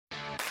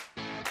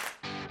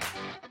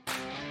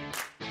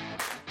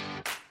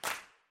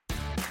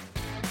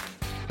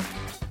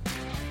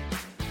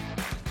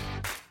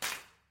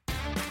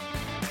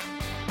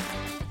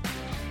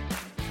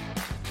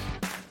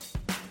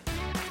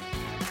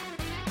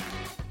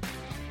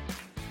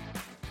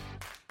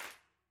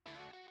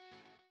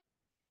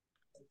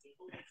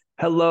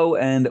Hello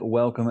and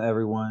welcome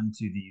everyone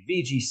to the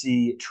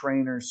VGC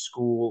Trainer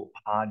School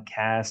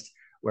podcast,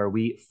 where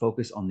we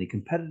focus on the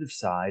competitive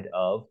side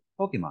of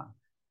Pokemon.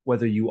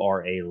 Whether you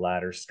are a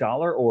ladder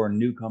scholar or a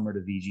newcomer to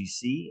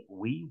VGC,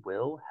 we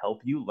will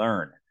help you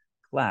learn.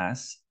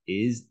 Class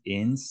is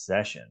in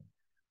session.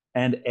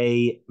 And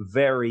a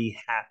very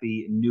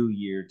happy new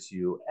year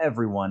to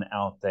everyone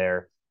out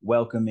there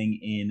welcoming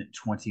in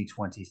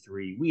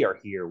 2023. We are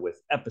here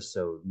with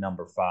episode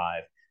number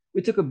 5.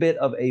 We took a bit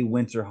of a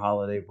winter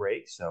holiday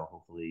break, so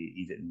hopefully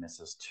you didn't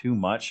miss us too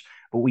much.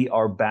 But we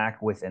are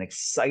back with an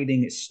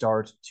exciting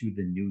start to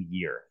the new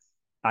year.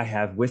 I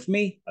have with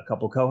me a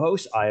couple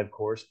co-hosts. I, of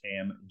course,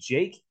 am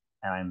Jake,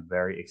 and I'm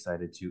very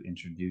excited to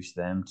introduce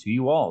them to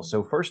you all.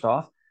 So first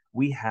off,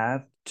 we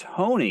have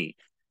Tony.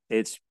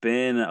 It's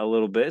been a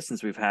little bit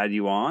since we've had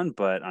you on,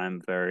 but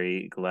I'm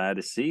very glad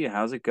to see you.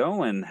 How's it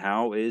going?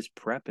 How is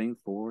prepping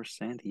for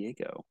San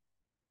Diego?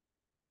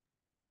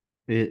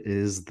 It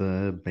is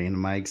the bane of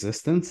my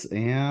existence,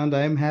 and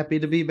I'm happy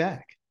to be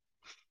back.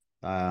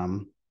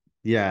 Um,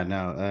 yeah,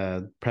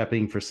 no,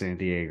 prepping for San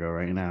Diego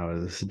right now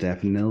is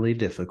definitely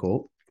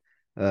difficult.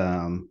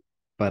 Um,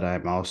 but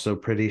I'm also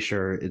pretty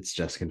sure it's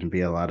just going to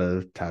be a lot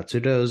of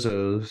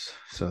Tatsudozos,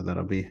 so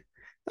that'll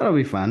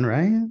be fun,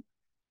 right?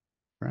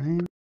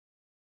 Right?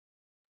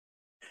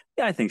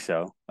 Yeah, I think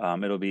so.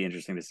 It'll be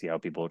interesting to see how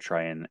people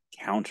try and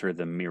counter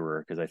the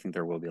mirror because I think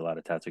there will be a lot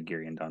of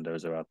Tatsugiri and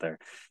Dondozo out there.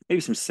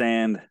 Maybe some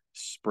sand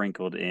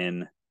sprinkled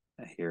in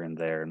here and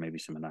there, and maybe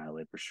some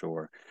Annihilate for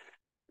sure.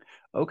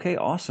 Okay,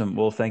 awesome.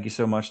 Well, thank you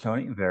so much,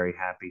 Tony. Very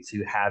happy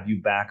to have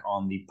you back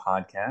on the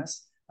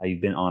podcast.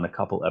 You've been on a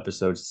couple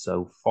episodes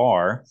so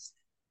far.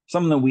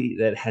 Someone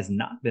that has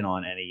not been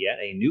on any yet,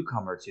 a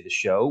newcomer to the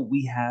show.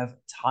 We have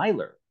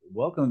Tyler.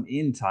 Welcome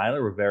in,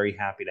 Tyler. We're very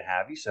happy to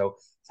have you. So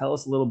tell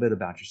us a little bit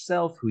about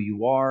yourself, who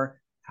you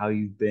are, how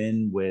you've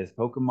been with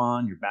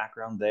Pokemon, your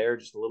background there,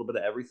 just a little bit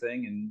of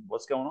everything, and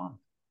what's going on.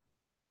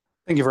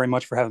 Thank you very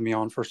much for having me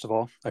on, first of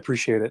all. I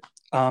appreciate it.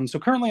 So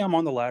currently I'm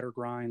on the ladder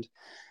grind,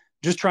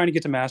 just trying to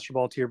get to Master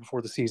Ball tier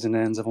before the season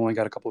ends. I've only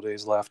got a couple of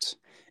days left.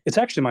 It's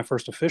actually my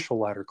first official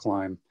ladder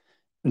climb.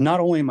 Not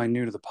only am I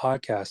new to the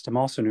podcast, I'm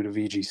also new to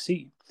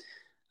VGC.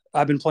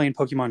 I've been playing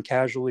Pokemon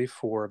casually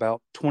for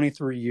about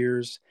 23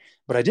 years,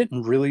 but I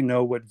didn't really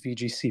know what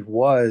VGC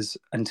was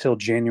until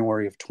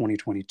January of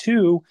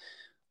 2022,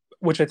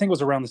 which I think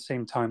was around the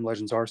same time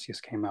Legends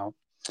Arceus came out.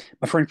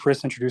 My friend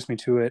Chris introduced me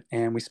to it,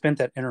 and we spent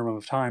that interim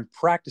of time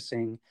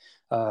practicing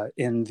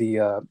in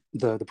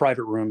the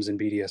private rooms in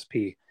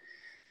BDSP.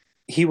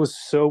 He was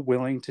so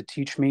willing to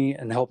teach me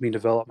and help me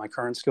develop my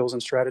current skills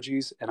and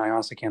strategies, and I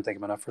honestly can't thank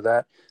him enough for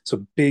that.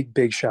 So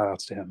big shout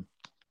outs to him.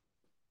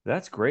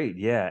 That's great.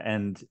 Yeah.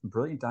 And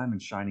Brilliant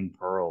Diamond Shining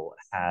Pearl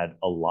had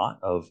a lot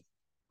of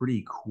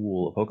pretty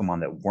cool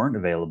Pokemon that weren't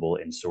available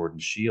in Sword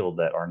and Shield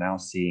that are now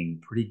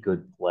seeing pretty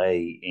good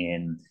play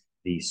in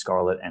the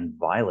Scarlet and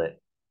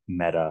Violet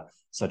meta,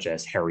 such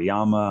as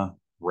Hariyama,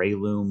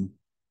 Rayloom,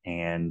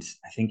 and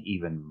I think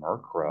even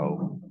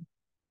Murkrow.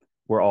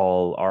 Are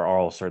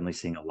all certainly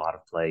seeing a lot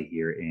of play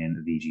here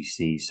in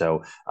VGC.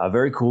 So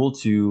very cool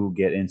to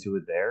get into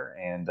it there.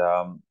 And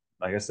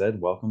like I said,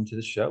 welcome to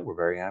the show. We're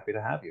very happy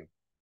to have you.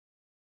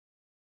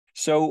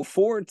 So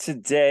for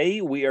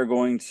today, we are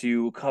going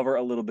to cover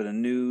a little bit of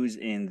news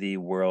in the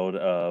world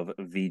of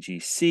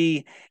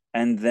VGC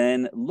and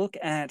then look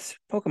at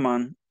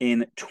Pokemon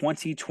in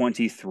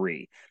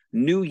 2023.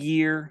 New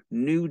year,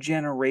 new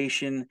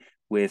generation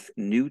with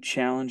new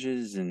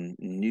challenges and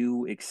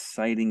new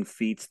exciting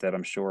feats that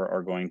I'm sure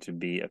are going to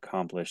be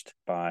accomplished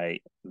by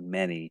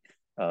many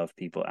of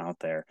people out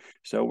there.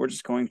 So we're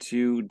just going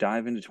to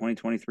dive into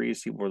 2023 to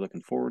see what we're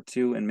looking forward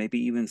to and maybe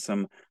even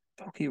some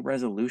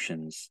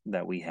PokéResolutions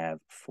that we have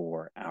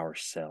for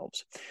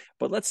ourselves.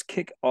 But let's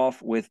kick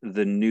off with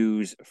the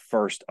news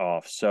first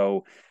off.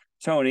 So,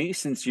 Tony,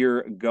 since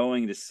you're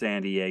going to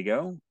San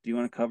Diego, do you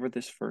want to cover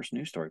this first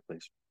news story,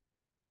 please?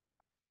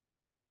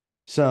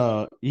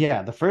 So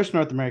yeah, the first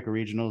North America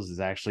regionals is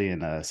actually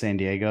in San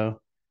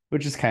Diego,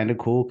 which is kind of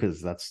cool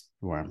because that's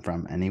where I'm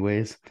from,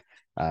 anyways.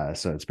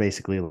 So it's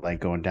basically like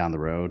going down the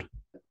road.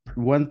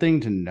 One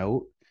thing to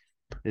note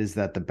is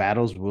that the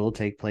battles will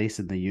take place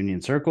in the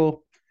Union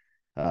Circle,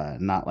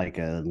 not like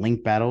a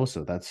link battle.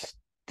 So that's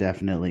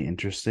definitely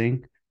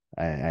interesting.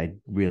 I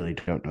really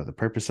don't know the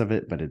purpose of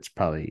it, but it's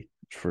probably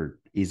for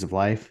ease of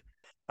life.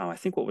 I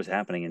think what was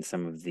happening in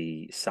some of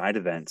the side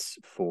events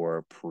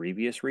for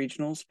previous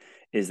regionals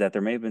is that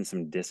there may have been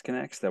some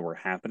disconnects that were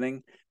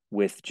happening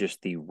with just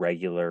the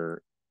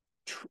regular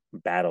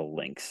battle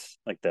links,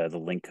 like the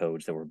link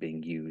codes that were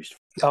being used.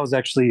 I was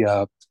actually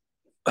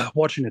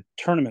watching a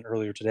tournament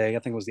earlier today. I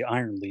think it was the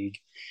Iron League,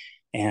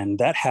 and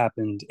that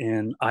happened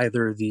in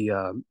either the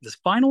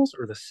finals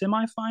or the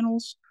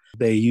semifinals.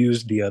 They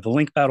used the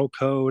link battle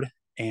code,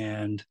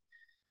 and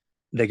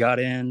they got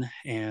in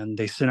and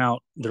they sent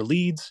out their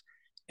leads,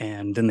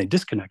 and then they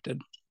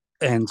disconnected.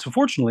 And so,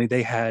 fortunately,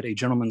 they had a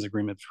gentleman's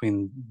agreement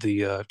between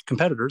the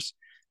competitors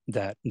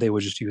that they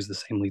would just use the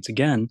same leads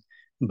again.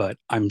 But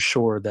I'm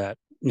sure that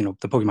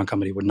the Pokemon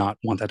Company would not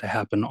want that to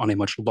happen on a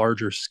much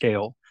larger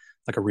scale,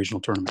 like a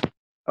regional tournament.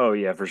 Oh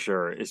yeah, for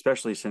sure.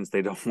 Especially since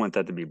they don't want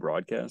that to be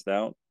broadcast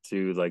out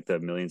to like the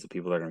millions of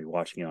people that are going to be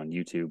watching it on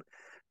YouTube.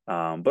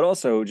 But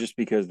also just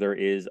because there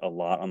is a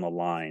lot on the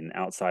line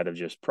outside of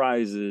just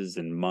prizes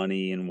and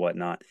money and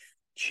whatnot.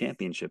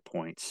 Championship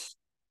points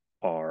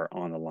are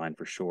on the line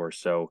for sure.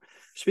 So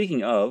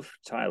speaking of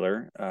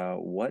Tyler,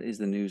 what is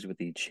the news with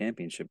the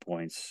championship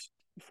points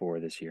for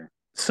this year?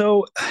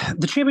 So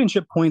the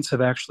championship points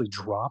have actually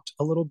dropped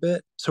a little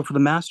bit. So for the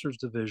Masters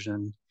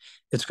division,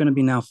 it's going to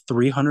be now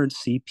 300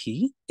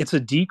 CP. It's a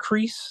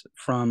decrease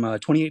from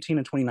 2018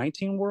 and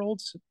 2019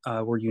 Worlds,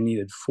 where you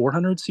needed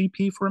 400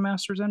 CP for a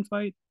Masters end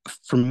fight.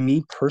 For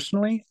me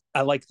personally,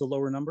 I like the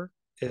lower number.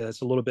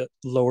 It's a little bit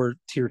lower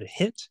tier to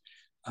hit.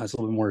 It's a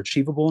little bit more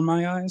achievable in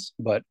my eyes,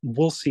 but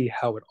we'll see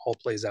how it all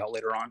plays out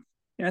later on.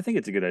 Yeah, I think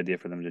it's a good idea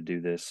for them to do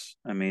this.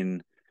 I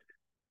mean,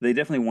 they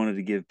definitely wanted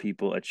to give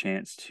people a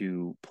chance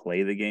to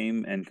play the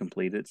game and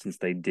complete it, since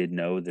they did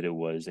know that it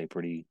was a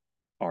pretty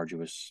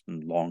arduous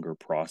and longer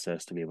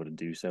process to be able to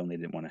do so, and they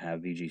didn't want to have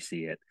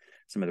VGC at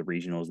some of the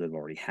regionals that have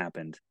already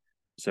happened.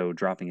 So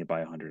dropping it by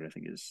 100, I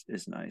think,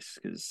 is nice,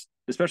 because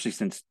especially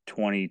since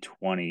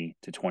 2020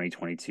 to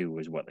 2022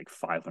 was what, like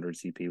 500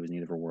 CP was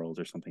needed for Worlds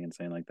or something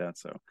insane like that.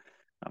 So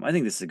I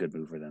think this is a good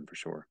move for them for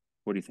sure.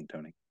 What do you think,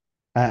 Tony?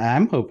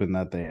 I'm hoping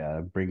that they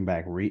bring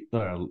back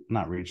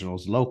not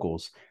regionals,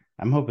 locals.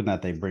 I'm hoping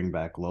that they bring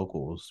back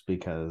locals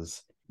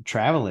because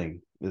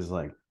traveling is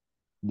like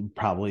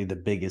probably the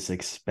biggest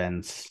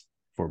expense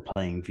for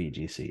playing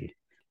VGC.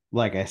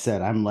 Like I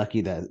said, I'm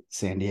lucky that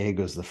San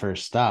Diego's the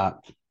first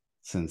stop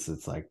since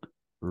it's like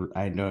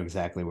I know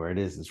exactly where it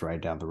is. It's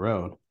right down the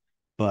road.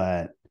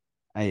 But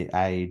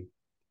I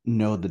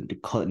know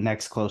the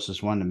next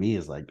closest one to me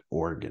is like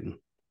Oregon.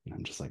 And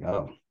I'm just like,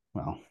 oh,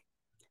 well,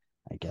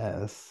 I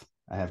guess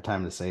I have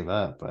time to save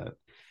up, but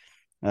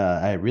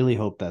I really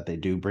hope that they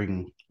do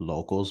bring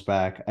locals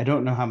back. I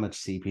don't know how much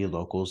CP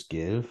locals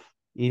give,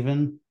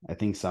 even. I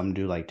think some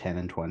do like 10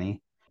 and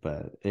 20,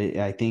 but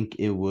I think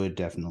it would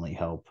definitely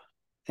help.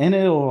 And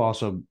it'll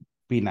also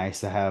be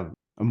nice to have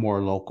a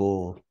more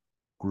local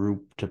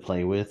group to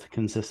play with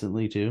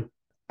consistently, too.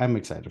 I'm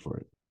excited for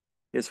it.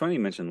 It's funny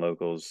you mentioned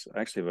locals. I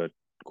actually have a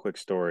quick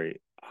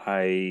story.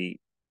 I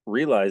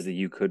realized that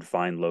you could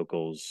find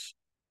locals,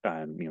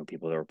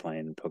 people that were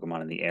playing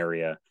Pokemon in the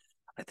area.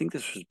 I think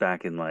this was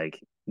back in like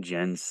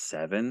Gen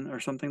 7 or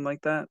something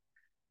like that.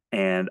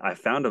 And I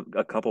found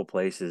a couple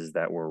places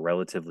that were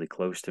relatively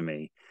close to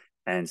me.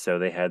 And so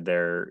they had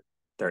their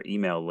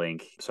email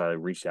link. So I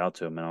reached out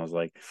to them and I was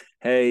like,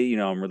 hey,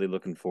 I'm really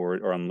looking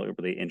forward, or I'm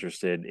really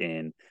interested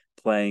in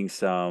playing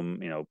some,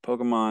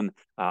 Pokemon.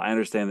 I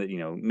understand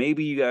that,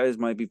 maybe you guys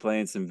might be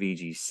playing some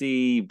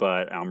VGC,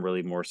 but I'm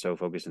really more so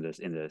focused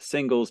into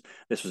singles.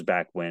 This was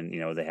back when,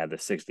 they had the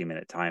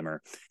 60-minute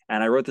timer.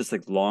 And I wrote this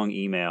like long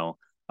email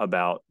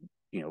about,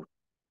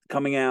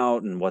 coming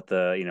out and what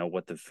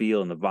the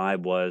feel and the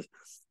vibe was.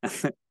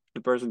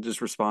 The person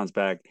just responds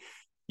back,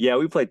 yeah,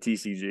 we play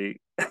TCG.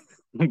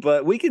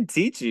 But we can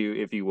teach you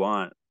if you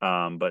want.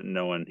 But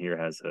no one here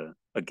has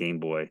a Game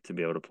Boy to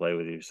be able to play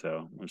with you,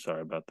 so I'm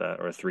sorry about that.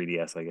 Or a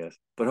 3DS, I guess.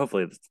 But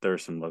hopefully there are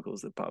some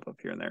locals that pop up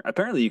here and there.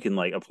 Apparently you can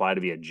like apply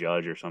to be a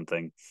judge or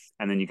something,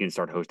 and then you can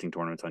start hosting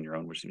tournaments on your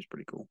own, which seems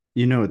pretty cool.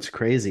 It's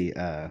crazy.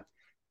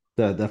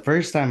 The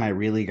first time I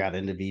really got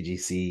into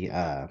VGC,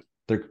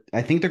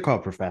 I think they're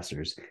called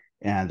professors,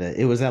 and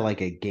it was at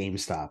like a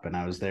GameStop, and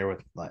I was there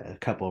with like a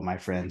couple of my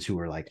friends who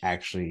were like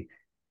actually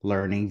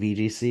learning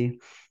VGC,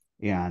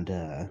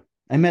 and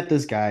I met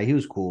this guy. He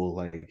was cool.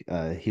 Like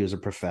he was a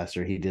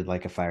professor. He did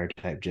like a fire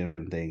type gym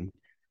thing,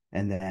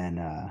 and then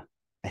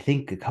I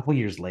think a couple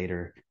years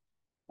later,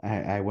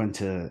 I went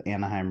to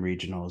Anaheim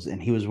regionals,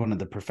 and he was one of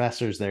the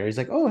professors there. He's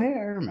like, "Oh, hey,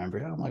 I remember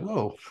you." I'm like,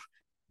 "Oh."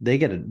 They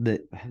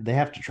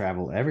have to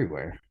travel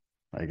everywhere.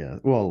 Like,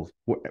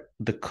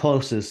 the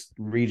closest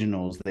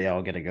regionals they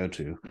all get to go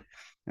to,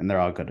 and they're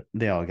all good.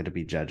 They all get to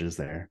be judges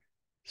there.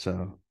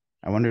 So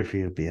I wonder if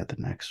he'll be at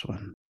the next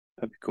one.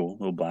 That'd be cool. A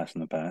little blast from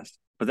the past.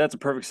 But that's a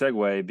perfect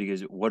segue,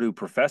 because what do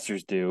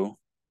professors do?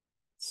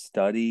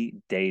 Study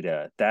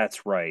data.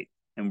 That's right.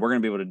 And we're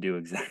going to be able to do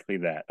exactly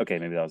that. Okay,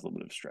 maybe that was a little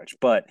bit of a stretch.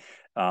 But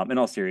in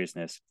all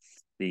seriousness,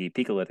 the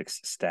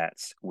Pikalytics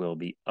stats will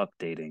be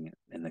updating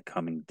in the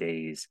coming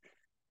days,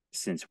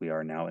 since we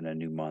are now in a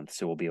new month.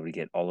 So we'll be able to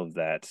get all of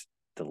that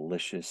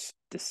delicious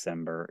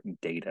December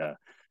data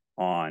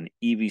on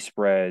EV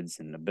spreads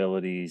and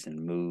abilities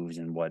and moves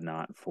and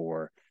whatnot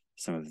for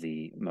some of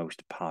the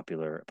most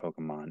popular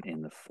Pokemon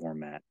in the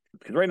format.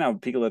 Because right now,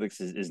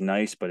 Pikalytics is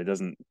nice, but it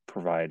doesn't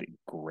provide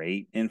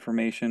great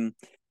information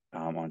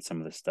on some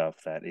of the stuff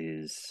that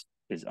is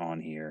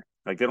on here.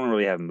 Like, they don't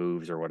really have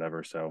moves or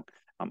whatever. So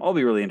I'll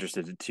be really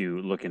interested to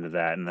look into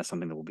that. And that's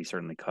something that we'll be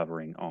certainly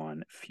covering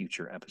on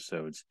future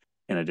episodes.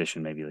 In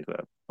addition, maybe like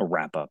a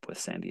wrap up with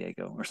San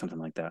Diego or something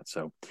like that.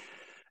 So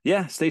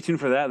yeah, stay tuned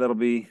for that.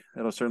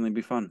 That'll certainly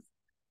be fun.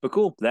 But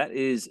cool. That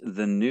is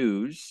the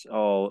news.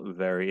 All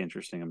very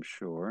interesting, I'm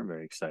sure.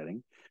 Very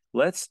exciting.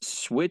 Let's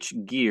switch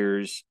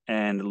gears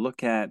and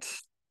look at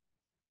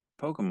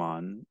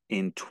Pokemon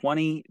in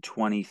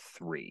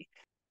 2023.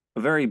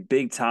 A very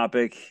big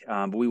topic,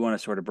 but we want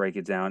to sort of break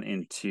it down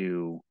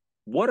into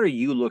what are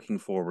you looking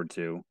forward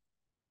to?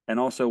 And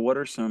also, what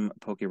are some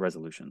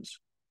PokéResolutions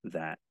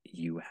that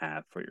you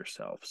have for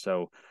yourself?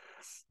 So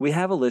we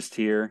have a list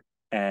here,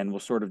 and we'll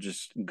sort of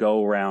just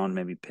go around,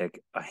 maybe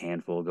pick a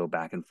handful, go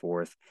back and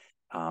forth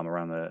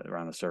around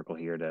the circle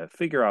here to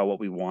figure out what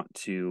we want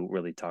to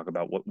really talk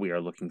about, what we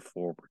are looking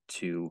forward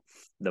to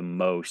the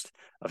most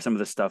of some of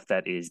the stuff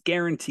that is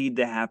guaranteed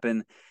to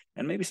happen,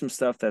 and maybe some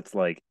stuff that's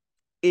like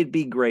it'd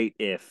be great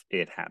if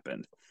it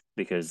happened,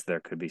 because there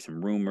could be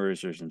some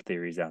rumors or some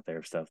theories out there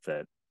of stuff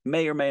that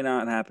may or may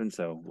not happen.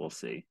 So we'll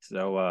see.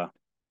 So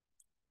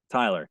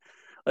Tyler,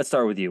 let's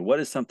start with you. What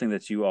is something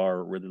that you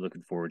are really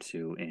looking forward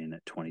to in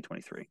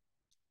 2023?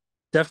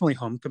 Definitely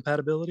home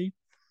compatibility.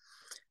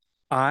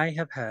 I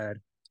have had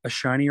a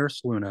shiny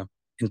Ursaluna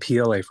in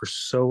PLA for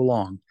so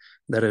long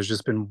that has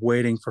just been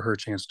waiting for her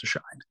chance to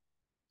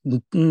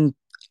shine.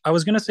 I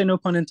was going to say no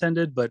pun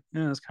intended, but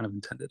it's kind of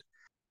intended.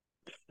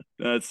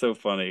 That's so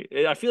funny.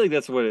 I feel like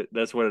that's what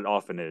it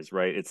often is,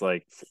 right? It's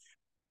like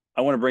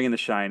I want to bring in the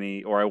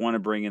shiny, or I want to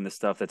bring in the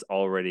stuff that's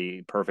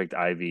already perfect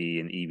IV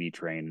and EV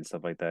trained and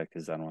stuff like that,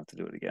 because I don't have to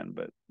do it again.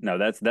 But no,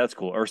 that's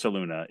cool.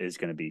 Ursaluna is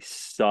going to be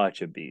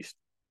such a beast.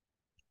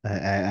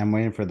 I'm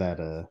waiting for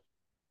that.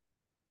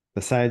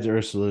 Besides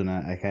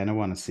Ursaluna, I kind of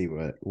want to see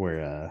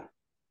where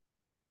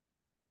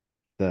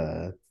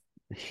the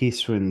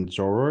Heiswin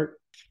Zorort.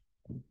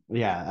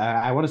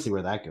 Yeah, I want to see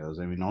where that goes.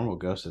 I mean, normal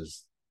ghost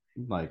is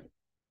like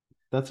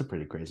that's a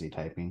pretty crazy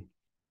typing.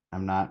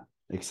 I'm not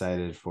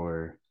excited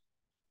for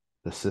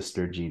the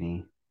sister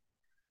genie.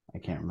 I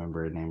can't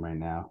remember her name right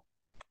now.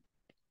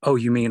 Oh,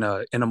 you mean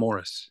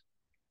Inamoris?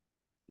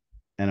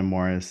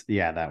 Morris,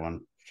 yeah, that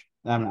one.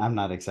 I'm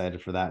not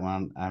excited for that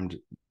one.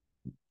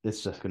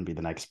 It's just gonna be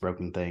the next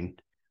broken thing.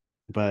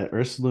 But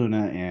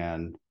Ursaluna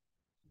and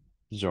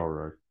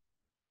Zorua.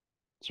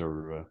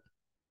 Zorua.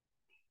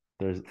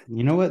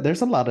 You know what?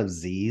 There's a lot of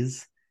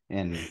Z's,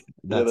 and Yeah,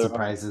 that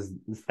surprises.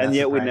 and That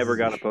yet we never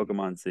surprises got a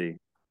Pokemon C.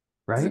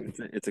 right?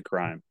 It's a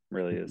crime,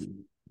 really is.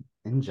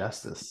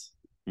 Injustice.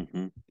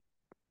 Mm-hmm.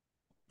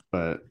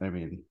 But I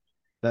mean,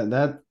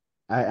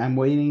 I'm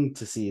waiting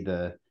to see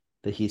the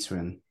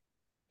Heiswin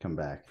come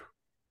back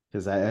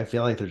because I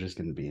feel like they're just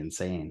going to be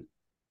insane.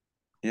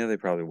 Yeah, they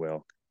probably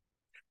will.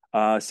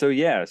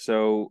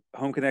 So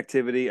home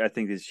connectivity I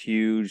think is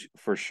huge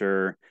for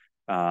sure.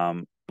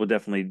 We'll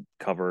definitely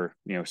cover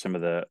some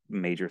of the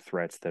major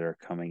threats that are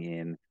coming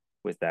in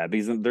with that,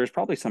 because there's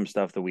probably some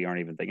stuff that we aren't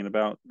even thinking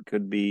about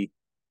could be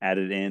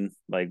added in.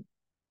 Like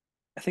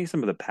I think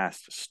some of the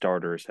past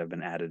starters have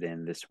been added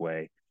in this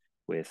way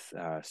with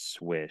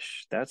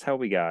Swish. That's how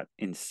we got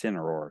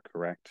Incineroar,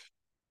 correct?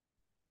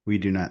 We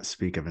do not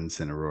speak of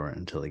Incineroar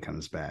until he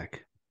comes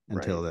back.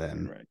 Until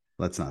then, right.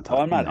 let's not Oh, talk.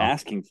 I'm not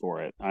asking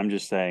for it. I'm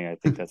just saying I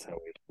think that's how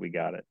we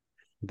got it.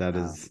 That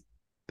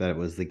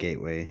was the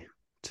gateway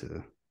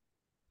to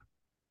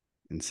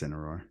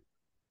Incineroar.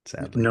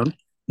 Sadly,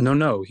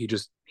 No. He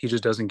just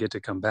doesn't get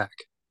to come back.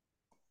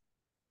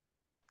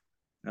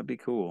 That'd be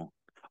cool.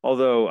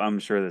 Although I'm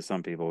sure that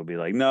some people would be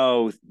like,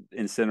 no,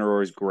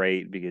 Incineroar is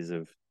great because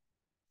of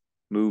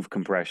move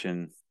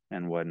compression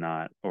and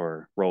whatnot,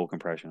 or roll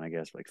compression, I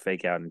guess, like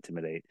fake out and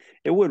intimidate.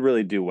 It would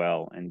really do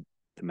well in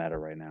the meta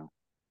right now.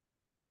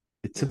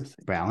 it's a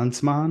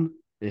balance mon.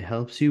 It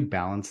helps you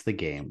balance the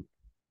game.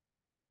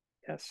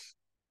 Yes.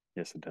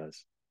 Yes, it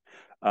does.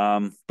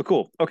 But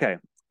cool. Okay.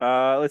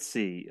 Let's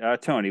see.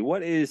 Tony,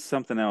 what is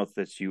something else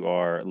that you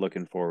are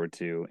looking forward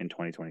to in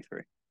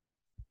 2023?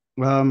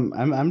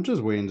 I'm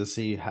just waiting to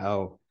see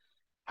how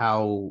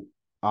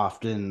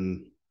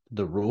often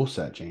the rule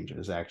set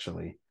changes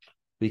actually,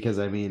 because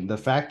I mean the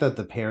fact that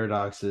the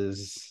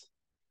paradoxes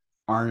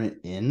aren't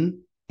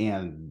in,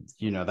 and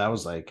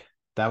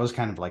that was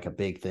kind of like a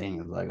big thing.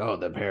 It's like, oh,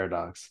 the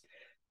paradox,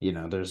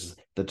 there's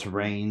the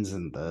terrains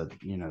and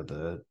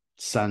the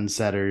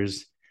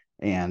sunsetters,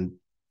 and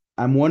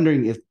I'm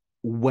wondering if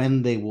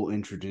when they will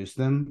introduce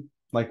them,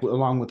 like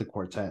along with the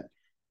quartet,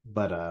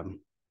 but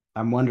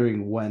I'm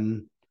wondering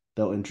when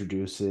they'll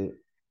introduce it.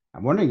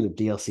 I'm wondering if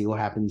DLC will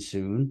happen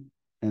soon,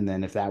 and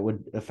then if that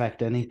would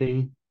affect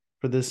anything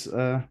for this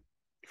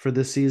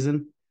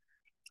season.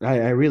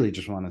 I really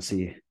just want to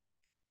see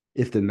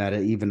if the meta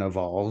even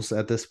evolves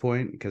at this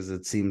point, because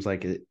it seems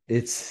like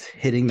it's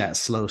hitting that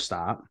slow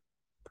stop.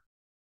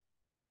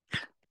 So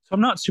I'm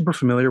not super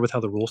familiar with how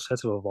the rule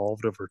sets have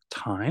evolved over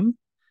time,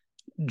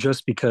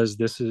 just because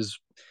this is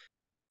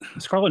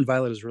Scarlet and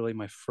Violet is really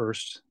my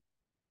first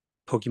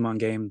Pokemon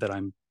game that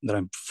I'm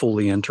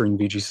fully entering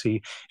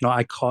VGC.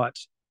 I caught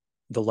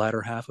the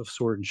latter half of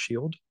Sword and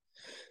Shield,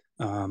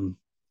 and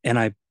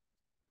I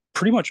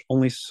pretty much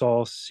only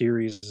saw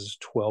series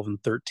 12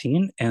 and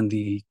 13 and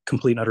the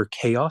complete and utter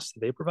chaos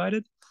that they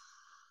provided.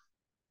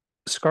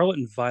 Scarlet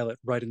and Violet,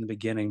 right in the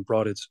beginning,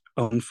 brought its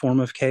own form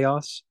of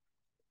chaos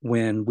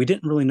when we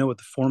didn't really know what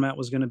the format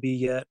was going to be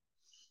yet.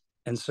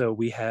 And so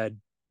we had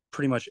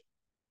pretty much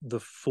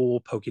the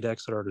full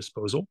Pokédex at our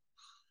disposal.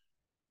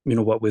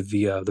 what with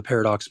the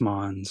Paradox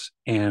Mons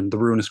and the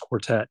Ruinous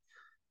Quartet,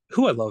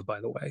 who I love,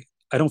 by the way.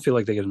 I don't feel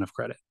like they get enough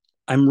credit.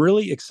 I'm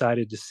really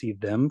excited to see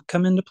them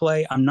come into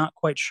play. I'm not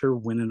quite sure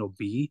when it'll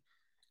be.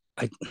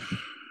 I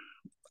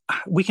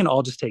we can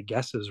all just take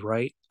guesses,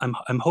 right?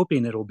 I'm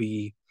hoping it'll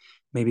be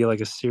maybe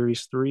like a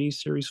series 3,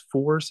 series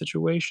 4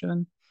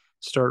 situation.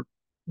 Start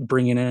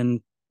bringing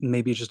in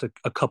maybe just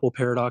a couple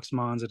Paradox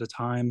Mons at a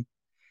time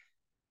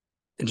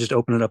and just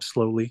open it up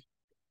slowly.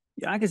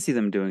 Yeah, I could see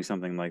them doing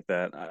something like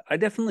that. I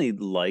definitely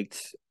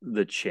liked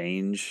the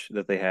change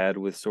that they had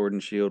with Sword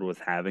and Shield, with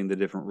having the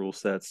different rule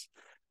sets,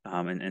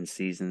 and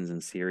seasons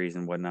and series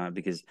and whatnot.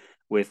 Because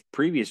with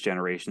previous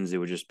generations, it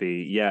would just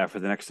be, yeah, for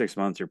the next 6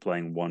 months, you're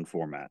playing one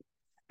format.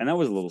 And that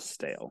was a little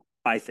stale,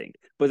 I think.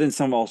 But then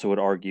some also would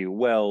argue,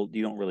 well,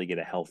 you don't really get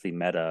a healthy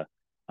meta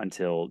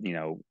until,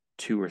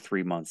 2 or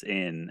 3 months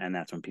in, and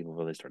that's when people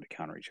really start to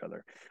counter each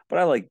other. But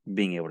I like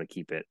being able to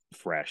keep it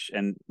fresh.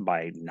 And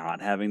by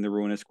not having the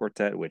Ruinous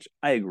Quartet, which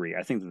I agree,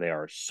 I think that they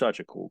are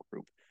such a cool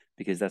group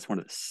because that's one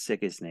of the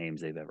sickest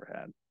names they've ever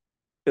had.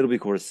 It'll be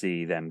cool to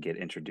see them get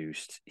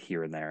introduced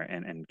here and there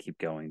and keep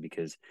going,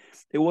 because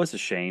it was a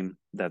shame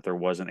that there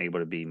wasn't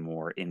able to be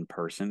more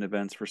in-person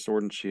events for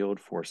Sword and Shield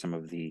for some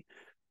of the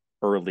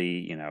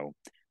early,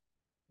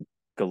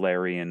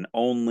 Galarian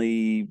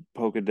only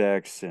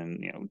Pokedex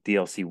and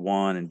DLC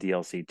 1 and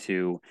DLC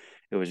 2.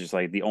 It was just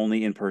like the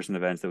only in-person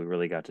events that we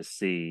really got to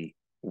see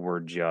were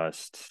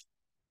just,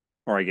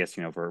 or I guess,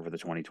 for the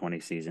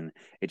 2020 season,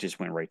 it just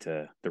went right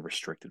to the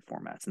restricted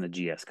formats and the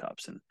GS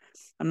Cups. And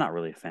I'm not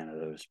really a fan of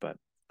those, but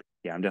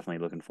yeah, I'm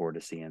definitely looking forward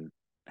to seeing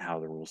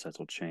how the rule sets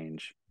will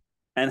change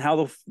and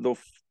how they'll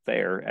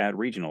fare at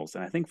regionals.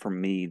 And I think for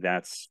me,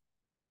 that's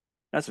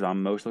what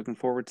I'm most looking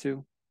forward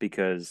to,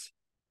 because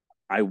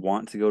I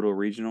want to go to a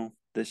regional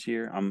this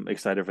year. I'm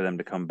excited for them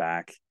to come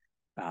back.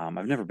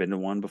 I've never been to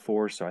one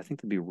before, so I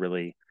think it'd be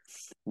really,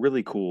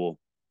 really cool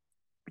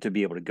to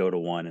be able to go to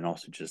one and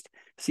also just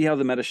see how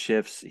the meta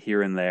shifts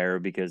here and there,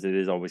 because it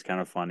is always kind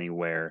of funny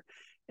where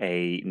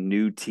a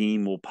new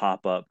team will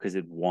pop up because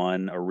it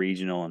won a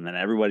regional, and then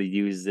everybody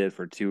uses it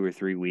for 2 or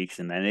 3 weeks,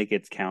 and then it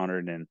gets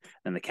countered, and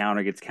then the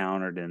counter gets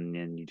countered,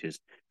 and you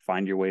just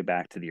find your way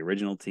back to the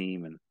original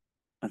team. And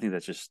I think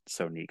that's just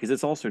so neat, because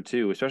it's also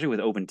too, especially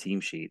with open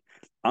team sheet,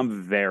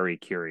 I'm very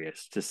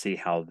curious to see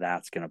how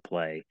that's going to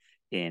play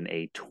in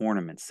a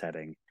tournament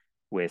setting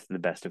with the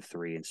best of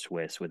three in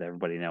Swiss, with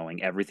everybody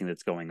knowing everything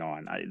that's going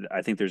on.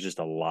 I think there's just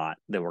a lot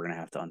that we're going to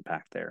have to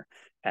unpack there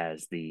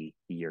as the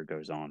year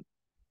goes on.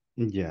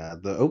 Yeah,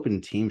 the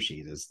open team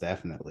sheet is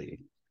definitely.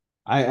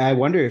 I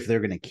wonder if they're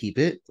gonna keep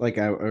it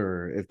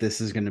or if this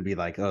is gonna be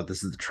like, oh,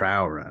 this is the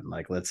trial run.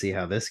 Like, let's see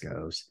how this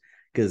goes.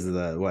 Because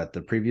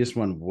the previous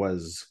one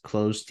was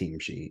closed team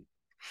sheet.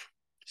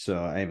 So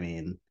I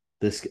mean,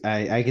 this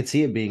I could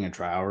see it being a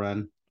trial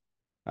run.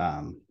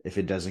 If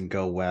it doesn't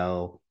go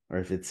well, or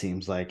if it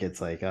seems like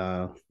it's like,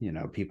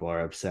 people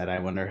are upset. I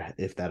wonder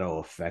if that'll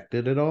affect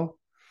it at all.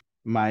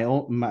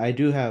 I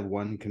do have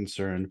one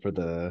concern for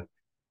the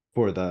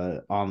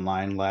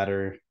online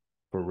ladder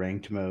for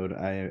ranked mode.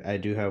 I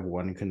do have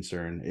one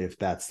concern if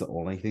that's the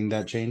only thing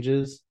that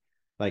changes.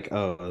 Like,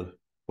 oh,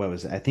 what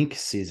was it? I think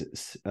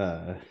series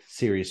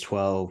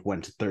 12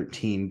 went to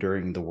 13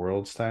 during the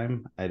world's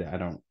time. I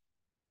don't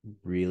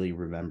really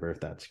remember if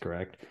that's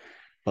correct.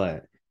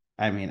 But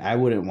I mean, I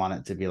wouldn't want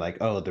it to be like,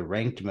 oh, the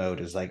ranked mode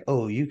is like,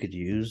 oh, you could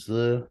use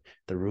the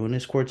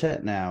Ruinous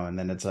Quartet now, and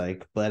then it's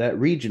like, but at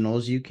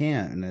regionals you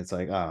can't, and it's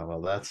like, oh,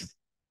 well, that's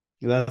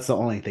the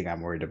only thing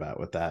I'm worried about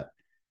with that.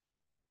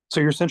 So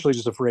you're essentially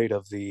just afraid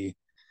of the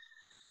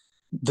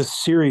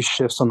series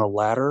shifts on the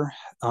ladder,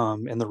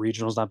 and the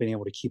regionals not being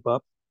able to keep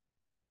up.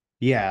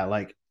 Yeah,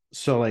 like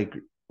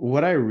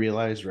what I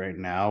realize right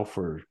now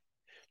for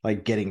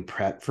like getting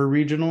prep for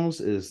regionals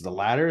is the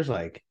ladder is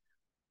like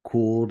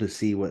cool to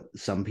see what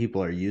some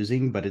people are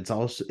using, but it's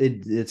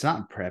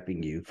not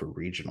prepping you for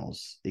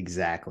regionals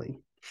exactly.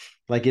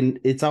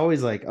 It's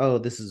always like, oh,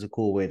 this is a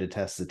cool way to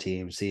test the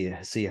team,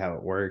 see how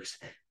it works.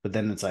 But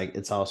then it's like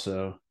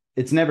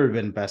it's never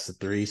been best of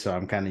three, so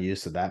I'm kind of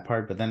used to that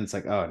part. But then it's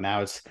like, oh,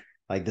 now it's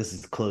like this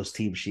is closed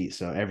team sheet,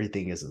 so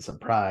everything is a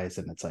surprise.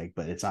 And it's like,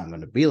 but it's not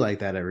going to be like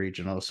that at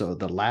regional. So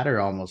the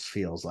ladder almost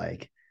feels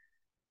like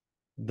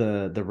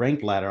the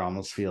ranked ladder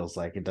almost feels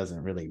like it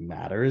doesn't really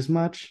matter as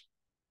much.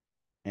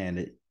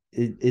 And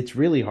it's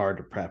really hard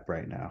to prep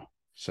right now.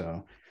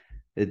 So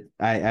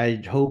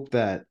I hope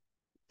that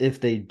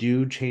if they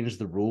do change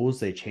the rules,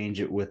 they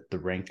change it with the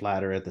ranked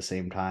ladder at the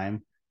same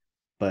time.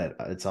 But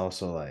it's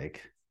also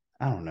like,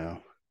 I don't know.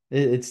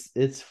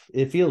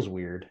 It feels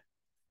weird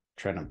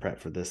trying to prep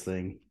for this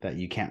thing that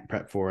you can't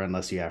prep for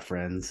unless you have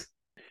friends.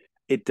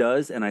 It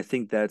does, and I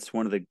think that's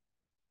one of the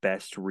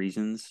best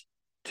reasons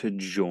to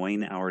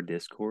join our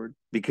Discord,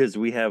 because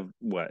we have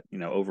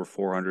over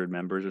 400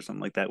 members or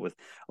something like that, with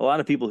a lot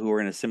of people who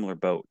are in a similar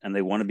boat, and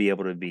they want to be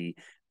able to be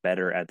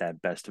better at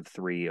that best of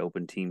three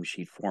open team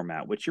sheet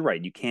format, which you're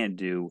right, you can't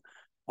do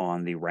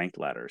on the ranked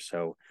ladder.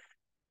 So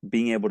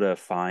being able to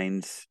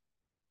find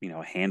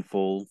a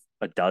handful,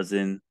 a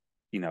dozen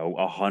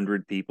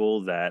 100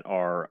 people that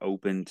are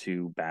open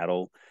to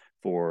battle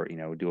for,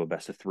 do a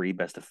best of 3,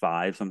 best of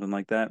 5, something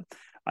like that.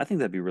 I think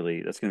that's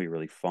going to be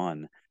really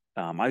fun.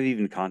 I've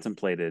even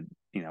contemplated,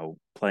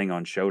 playing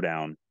on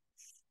Showdown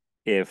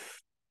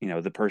if,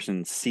 the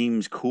person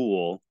seems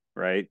cool,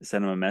 right?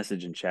 Send them a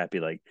message in chat, be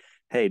like,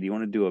 hey, do you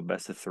want to do a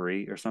best of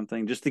 3 or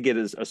something? Just to get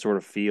a sort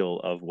of feel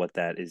of what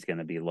that is going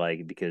to be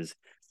like, because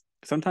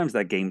sometimes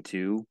that game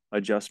 2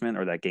 adjustment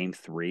or that game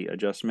 3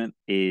 adjustment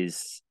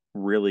is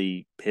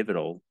really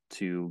pivotal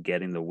to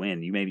getting the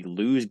win. You maybe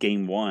lose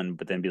game 1,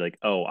 but then be like,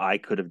 oh, I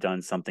could have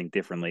done something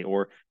differently,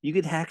 or you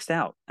get hacked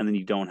out and then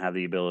you don't have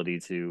the ability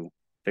to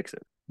fix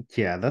it.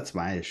 Yeah, that's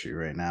my issue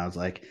right now. It's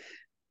like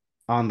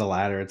on the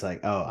ladder, it's like,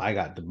 oh, I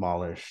got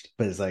demolished.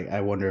 But it's like,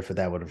 I wonder if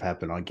that would have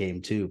happened on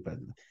game 2. But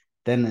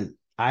then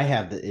I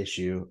have the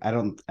issue.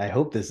 I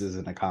hope this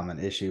isn't a common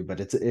issue, but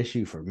it's an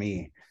issue for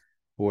me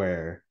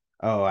where,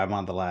 oh, I'm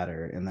on the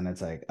ladder. And then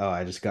it's like, oh,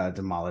 I just got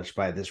demolished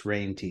by this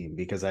rain team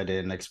because I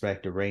didn't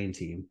expect a rain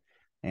team.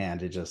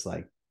 And it just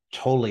like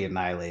totally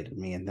annihilated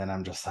me. And then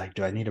I'm just like,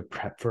 do I need to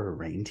prep for a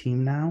rain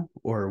team now?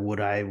 Or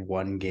would I have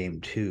won game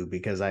 2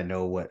 because I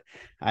know what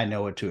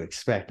to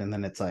expect? And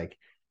then it's like,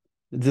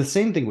 the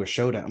same thing with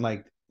Showdown.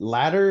 Like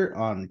ladder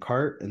on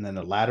cart and then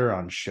a ladder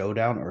on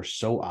Showdown are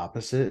so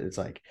opposite. It's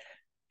like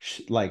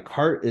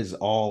cart is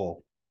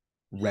all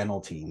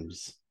rental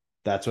teams.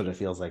 That's what it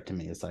feels like to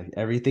me. It's like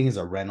everything is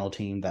a rental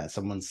team that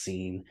someone's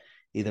seen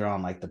either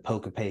on like the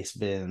PokePace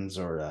bins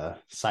or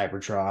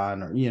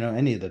Cybertron or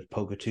any of the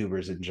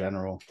PokeTubers in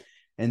general.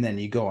 And then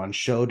you go on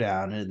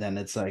Showdown and then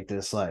it's like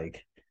this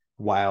like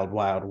wild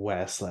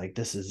west, like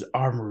this is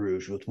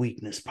Armarouge with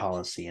weakness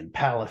policy and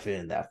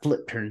Palafin that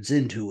flip turns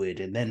into it,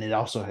 and then it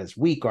also has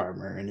weak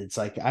armor, and it's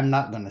like I'm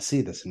not going to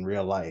see this in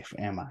real life,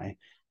 am I?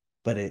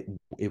 But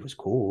it was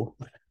cool.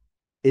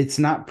 It's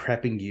not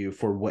prepping you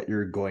for what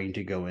you're going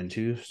to go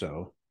into.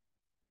 So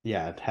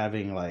yeah,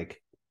 having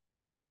like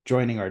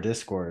joining our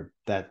Discord,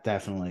 that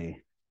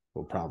definitely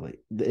will probably,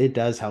 it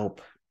does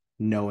help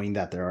knowing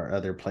that there are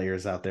other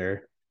players out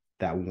there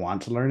that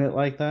want to learn it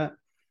like that.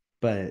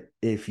 But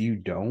if you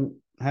don't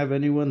have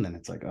anyone, then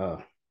it's like,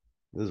 oh,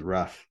 this is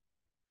rough.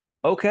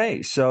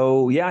 Okay,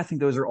 so yeah, I think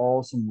those are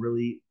all some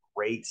really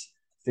great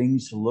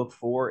things to look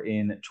for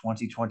in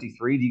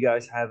 2023. Do you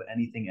guys have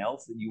anything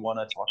else that you want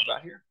to talk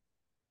about here?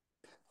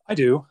 I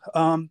do.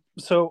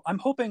 So I'm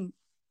hoping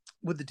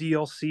with the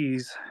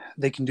DLCs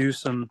they can do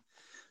some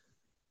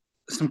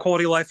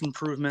quality of life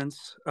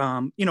improvements.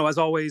 As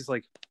always,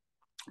 like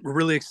we're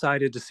really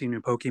excited to see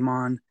new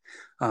Pokemon.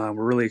 We're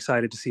really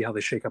excited to see how they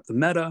shake up the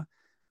meta.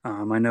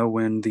 I know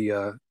when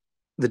the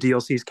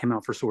DLCs came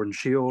out for Sword and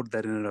Shield,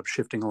 that ended up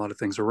shifting a lot of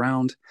things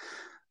around.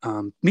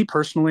 Me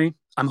personally,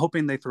 I'm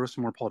hoping they throw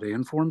some more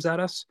Paldean forms at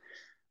us.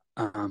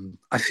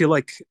 I feel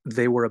like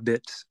they were a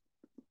bit,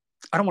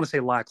 I don't want to say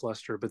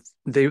lackluster, but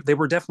they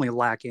were definitely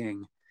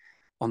lacking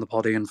on the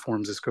Paldean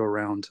forms this go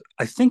around.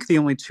 I think the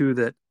only two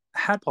that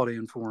had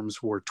Paldean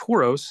forms were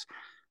Tauros,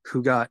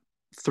 who got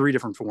 3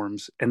 different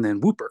forms, and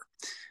then Wooper.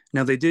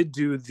 Now they did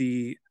do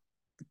the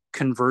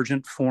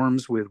convergent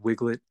forms with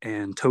Wiglet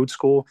and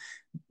Toadskull,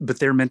 but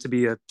they're meant to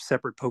be a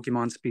separate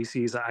Pokemon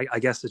species. I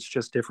guess it's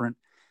just different.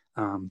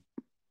 I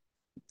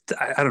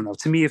don't know.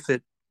 To me, if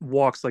it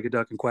walks like a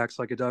duck and quacks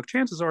like a duck,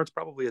 chances are it's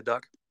probably a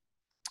duck.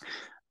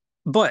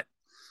 But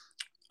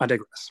I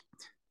digress.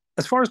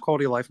 As far as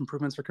quality of life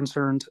improvements are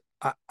concerned,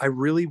 I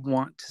really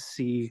want to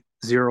see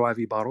 0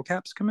 IV bottle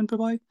caps come into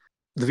play.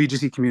 The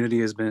VGC community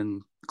has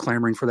been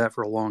clamoring for that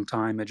for a long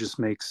time. It just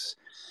makes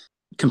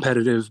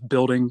competitive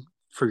building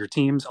for your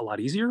teams a lot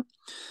easier.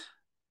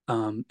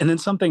 And then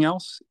something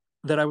else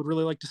that I would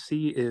really like to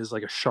see is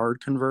like a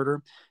shard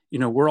converter.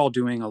 We're all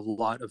doing a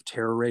lot of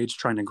Terror Rage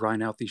trying to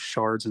grind out these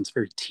shards, and it's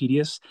very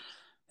tedious.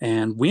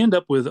 And we end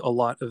up with a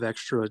lot of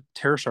extra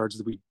Terror shards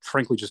that we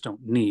frankly just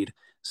don't need.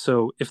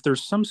 So if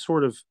there's some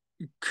sort of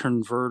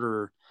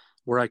converter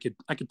where I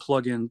could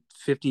plug in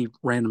 50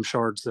 random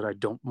shards that I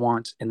don't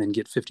want and then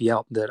get 50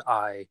 out that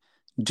I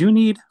do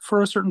need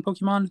for a certain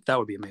Pokemon, that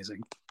would be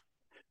amazing.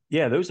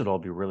 Yeah, those would all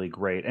be really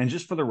great. And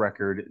just for the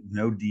record,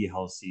 no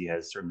DLC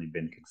has certainly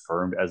been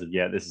confirmed as of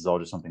yet. This is all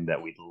just something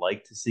that we'd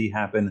like to see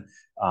happen.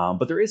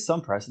 But there is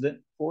some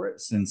precedent for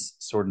it since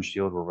Sword and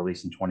Shield were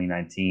released in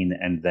 2019,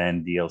 and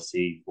then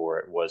DLC for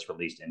it was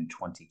released in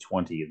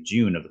 2020 of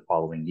June of the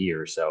following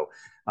year. So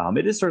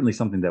it is certainly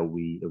something that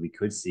we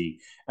could see.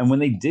 And when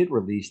they did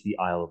release the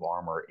Isle of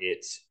Armor,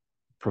 it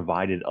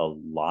provided a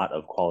lot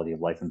of quality of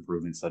life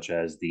improvements, such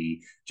as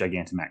the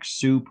Gigantamax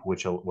Soup,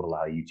 which would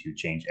allow you to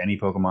change any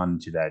Pokemon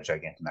into that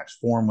Gigantamax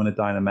form when it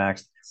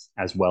Dynamaxed,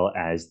 as well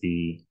as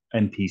the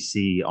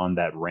NPC on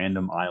that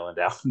random island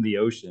out in the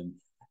ocean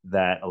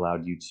that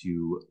allowed you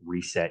to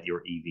reset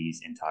your EVs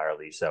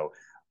entirely. So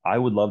I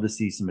would love to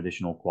see some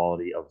additional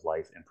quality of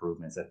life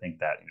improvements. I think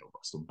that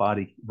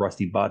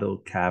rusty bottle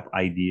cap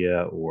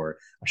idea or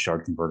a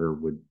shard converter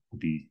would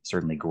be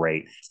certainly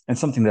great. And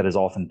something that has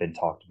often been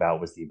talked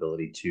about was the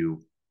ability to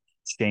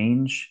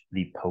change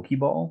the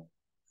Pokeball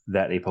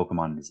that a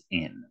Pokemon is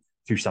in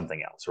through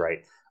something else, right?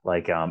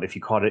 Like if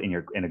you caught it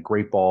in a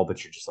great ball,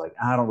 but you're just like,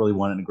 I don't really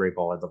want it in a great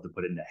ball. I'd love to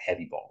put it in a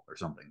heavy ball or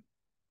something.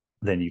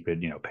 Then you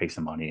could, pay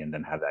some money and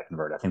then have that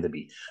convert. I think that'd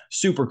be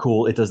super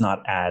cool. It does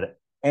not add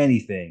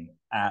anything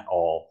at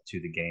all to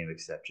the game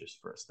except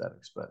just for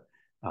aesthetics. But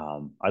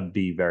I'd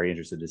be very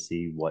interested to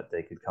see what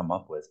they could come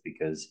up with,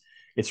 because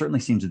it certainly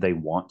seems that they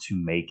want to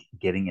make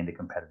getting into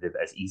competitive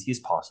as easy as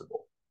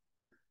possible,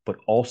 but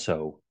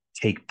also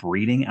take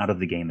breeding out of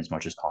the game as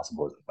much as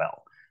possible as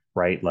well,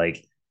 right?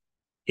 Like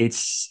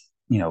it's,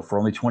 for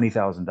only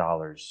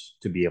 $20,000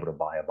 to be able to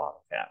buy a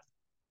bottle cap,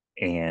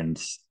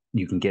 and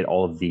you can get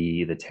all of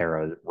the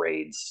Terra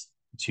raids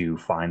to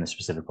find the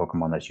specific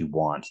Pokemon that you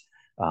want.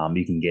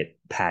 You can get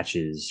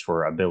patches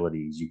for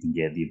abilities. You can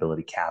get the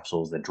ability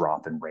capsules that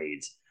drop in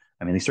raids.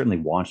 I mean, they certainly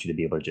want you to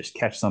be able to just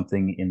catch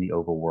something in the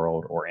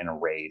overworld or in a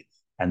raid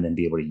and then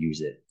be able to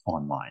use it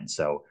online.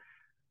 So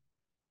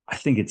I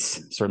think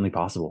it's certainly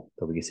possible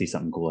that we can see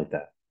something cool like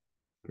that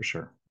for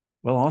sure.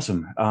 Well,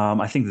 awesome.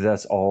 I think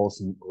that's all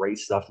some great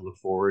stuff to look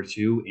forward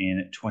to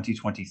in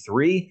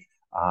 2023.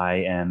 I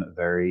am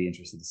very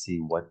interested to see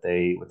what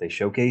they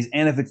showcase,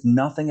 and if it's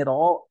nothing at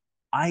all,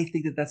 I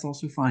think that that's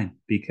also fine,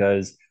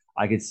 because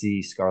I could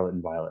see Scarlet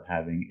and Violet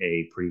having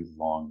a pretty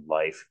long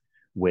life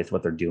with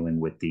what they're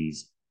doing with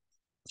these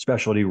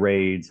specialty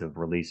raids of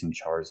releasing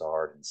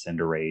Charizard and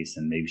Cinderace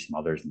and maybe some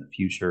others in the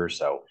future.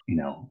 So,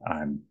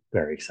 I'm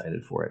very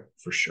excited for it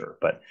for sure.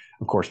 But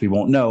of course, we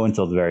won't know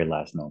until the very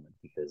last moment,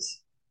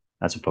 because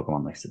that's what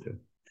Pokemon likes to do.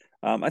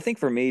 I think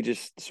for me,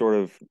 just sort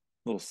of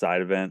little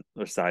side event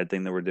or side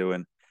thing that we're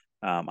doing.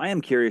 I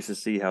am curious to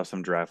see how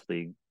some draft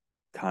league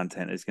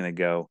content is going to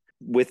go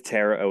with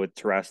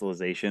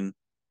terrestrialization.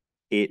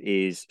 It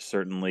is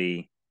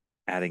certainly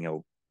adding a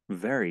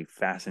very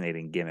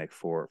fascinating gimmick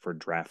for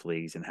draft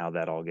leagues and how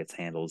that all gets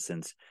handled,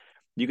 since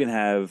you can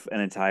have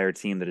an entire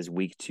team that is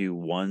weak to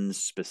one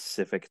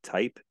specific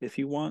type if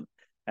you want,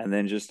 and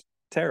then just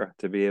Terra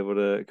to be able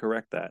to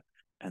correct that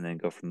and then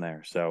go from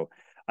there. So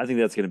I think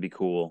that's going to be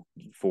cool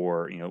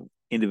for,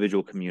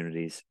 individual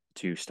communities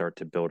to start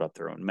to build up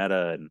their own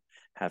meta and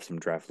have some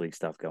draft league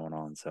stuff going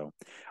on. So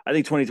I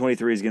think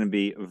 2023 is going to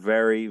be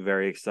very,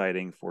 very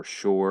exciting for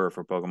sure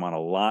for Pokemon. A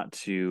lot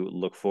to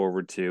look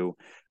forward to,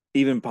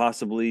 even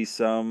possibly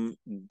some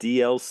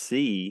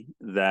DLC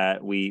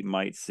that we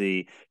might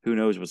see. Who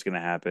knows what's going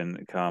to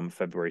happen come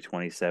February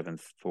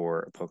 27th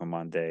for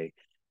Pokemon Day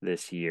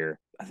this year.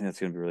 I think that's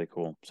going to be really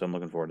cool. So I'm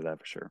looking forward to that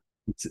for sure.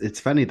 It's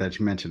funny that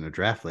you mentioned a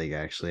draft league.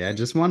 Actually, I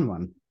just won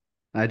one.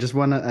 I just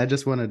won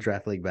a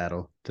draft league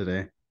battle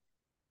today.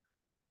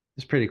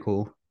 It's pretty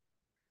cool.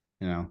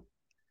 I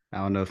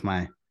don't know if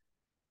my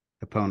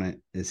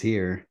opponent is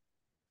here.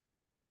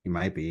 He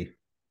might be.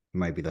 He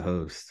might be the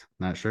host.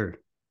 Not sure.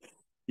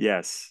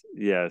 Yes.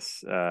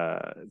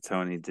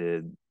 Tony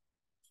did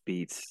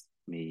beat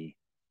me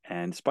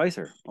and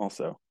Spicer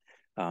also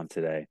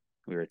today.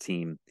 We were a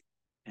team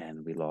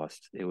and we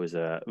lost. It was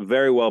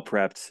very well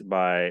prepped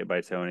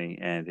by Tony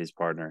and his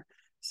partner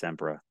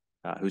Sempra,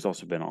 who's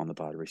also been on the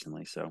pod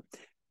recently. So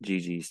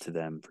GG's to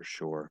them for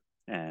sure.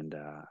 And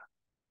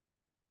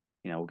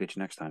we'll get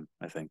you next time,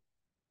 I think.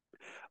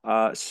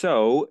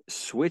 So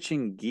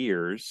switching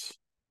gears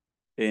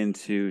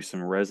into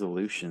some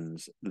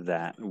resolutions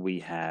that we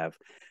have.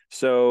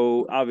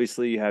 So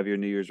obviously you have your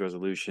New Year's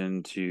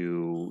resolution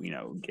to,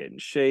 get in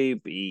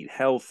shape, eat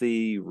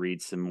healthy,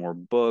 read some more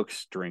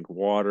books, drink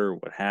water,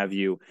 what have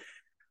you.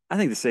 I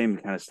think the same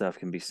kind of stuff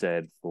can be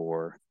said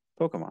for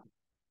Pokemon.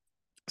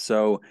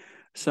 So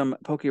some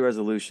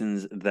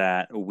PokéResolutions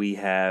that we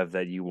have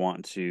that you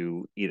want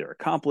to either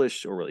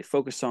accomplish or really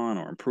focus on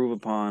or improve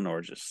upon,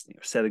 or just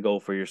set a goal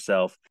for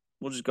yourself.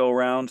 We'll just go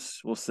around.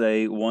 We'll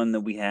say one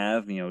that we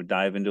have,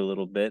 dive into a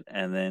little bit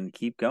and then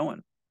keep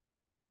going.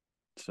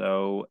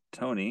 So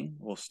Tony,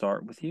 we'll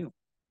start with you.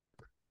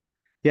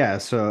 Yeah.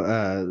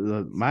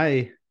 So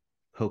my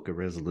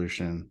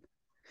PokéResolution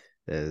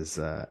is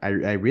I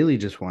really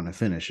just want to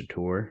finish a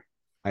tour.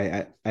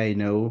 I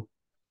know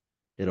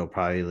it'll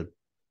probably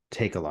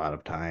take a lot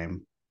of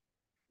time,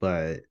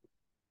 but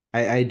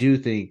I do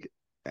think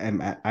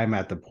I'm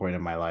at the point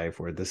in my life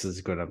where this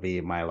is going to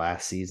be my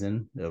last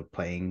season of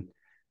playing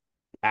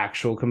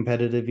actual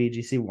competitive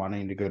VGC,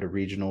 wanting to go to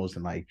regionals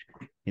and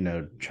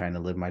trying to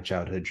live my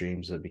childhood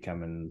dreams of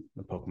becoming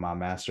a Pokemon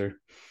master.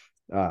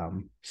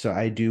 So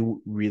I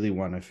do really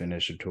want to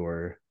finish a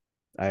tour.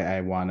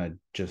 I want to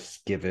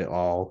just give it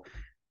all.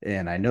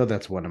 And I know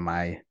that's one of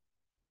my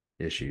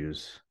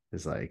issues,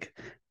 is like,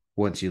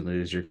 once you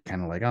lose, you're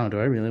kind of like, oh, do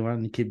I really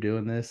want to keep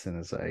doing this? And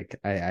it's like,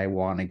 I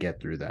want to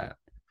get through that.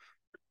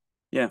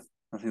 Yeah,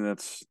 I think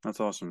that's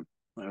awesome.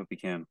 I hope you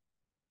can.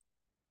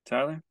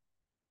 Tyler,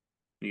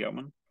 you got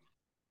one?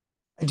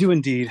 I do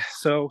indeed.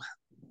 So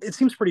it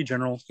seems pretty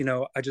general.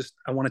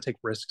 I want to take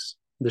risks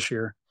this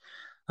year.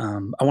 I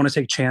want to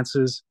take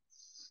chances.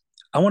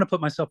 I want to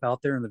put myself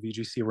out there in the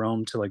VGC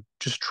realm to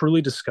just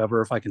truly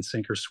discover if I can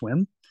sink or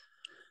swim.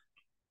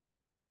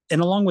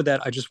 And along with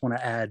that, I just want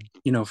to add,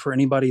 for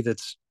anybody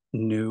that's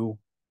new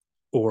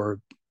or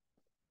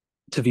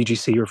to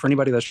VGC, or for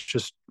anybody that's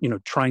just,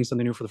 trying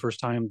something new for the first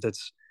time,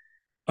 that's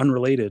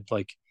unrelated,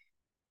 like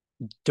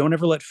don't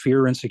ever let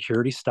fear or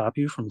insecurity stop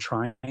you from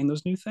trying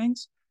those new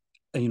things.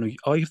 And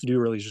all you have to do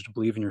really is just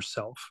believe in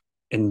yourself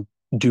and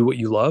do what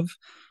you love,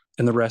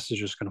 and the rest is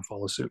just going to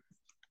follow suit.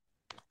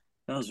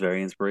 That was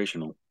very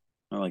inspirational.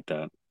 I like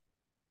that.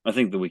 I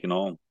think that we can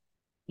all,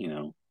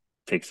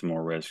 take some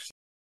more risks.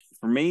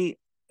 For me,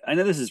 I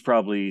know this is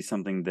probably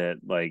something that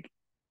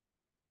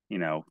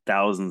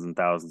thousands and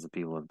thousands of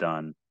people have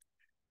done,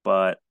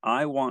 but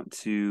I want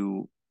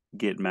to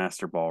get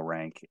Master Ball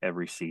rank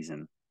every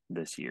season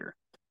this year.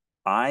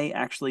 I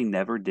actually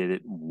never did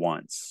it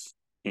once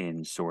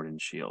in Sword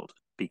and Shield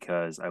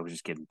because I was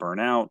just getting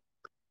burnt out.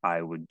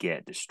 I would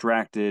get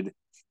distracted,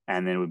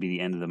 and then it would be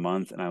the end of the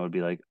month, and I would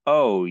be like,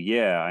 "Oh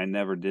yeah, I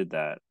never did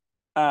that.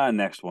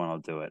 Next one I'll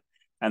do it."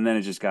 And then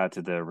it just got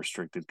to the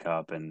restricted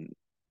cup, and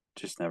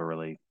just never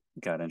really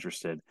got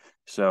interested.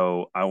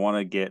 So I want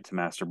to get to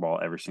Master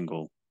Ball every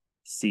single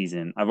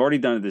season. I've already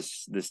done it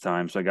this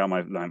time, so I got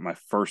my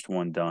first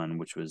one done,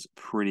 which was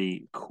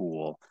pretty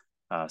cool.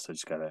 So I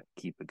just gotta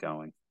keep it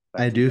going.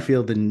 I Back to you, do Ben.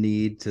 feel the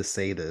need to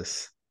say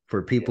this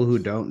for people who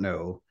Yes. don't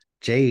know.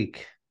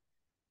 Jake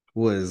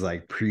was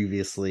like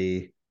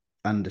previously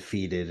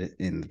undefeated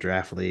in the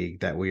draft league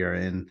that we are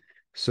in.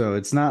 So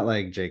it's not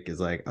like Jake is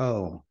like,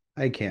 oh,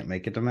 I can't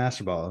make it to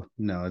Master Ball.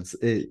 No,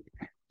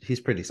 he's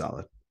pretty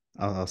solid.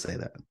 I'll say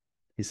that.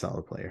 He's a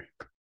solid player.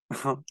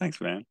 Oh, thanks,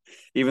 man.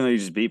 Even though you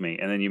just beat me,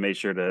 and then you made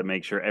sure to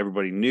make sure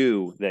everybody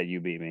knew that you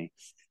beat me.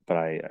 But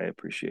I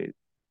appreciate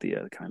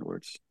the kind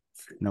words.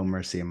 No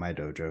mercy in my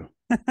dojo.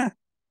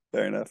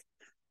 Fair enough.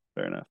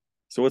 Fair enough.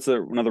 So what's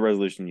another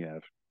resolution you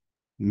have?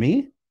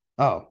 Me?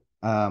 Oh,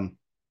 I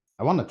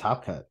want a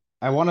top cut.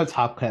 I want a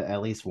top cut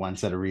at least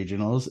once at a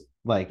regionals,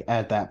 like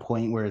at that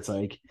point where it's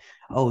like,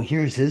 oh,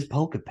 here's his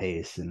poke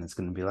pace, and it's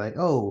gonna be like,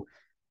 oh,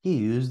 he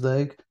used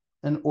like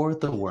an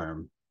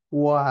orthoworm.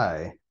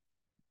 Why?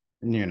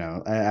 And,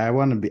 I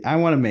want to I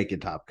want to make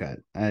it top cut.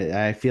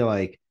 I feel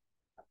like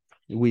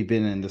we've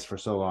been in this for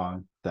so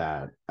long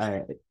that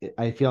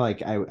I feel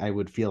like I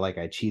would feel like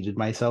I cheated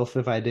myself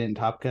if I didn't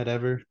top cut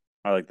ever.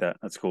 I like that.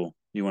 That's cool.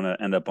 You want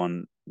to end up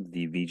on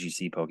the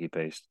VGC Poke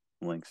Paste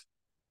links.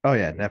 Oh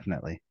yeah,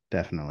 definitely,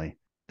 definitely.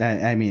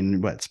 I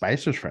mean, what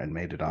Spicer's friend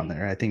made it on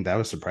there. I think that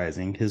was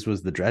surprising. His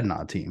was the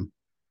Dreadnought team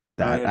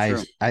Oh that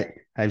yeah, true.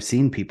 I've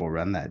seen people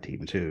run that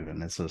team too,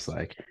 and it's just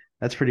like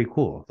that's pretty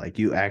cool. Like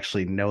you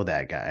actually know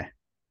that guy.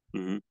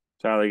 Mm-hmm.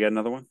 Tyler, you got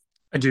another one?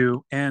 I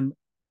do, and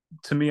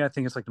to me, I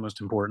think it's like the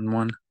most important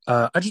one.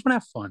 I just want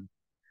to have fun.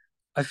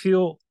 I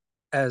feel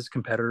as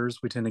competitors,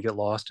 we tend to get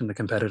lost in the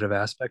competitive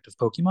aspect of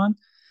Pokemon,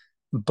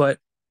 but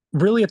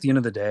really, at the end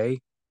of the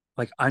day,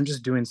 like I'm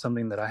just doing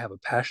something that I have a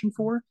passion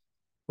for,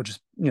 which is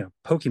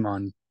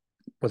Pokemon,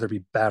 whether it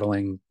be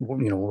battling,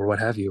 or what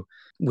have you,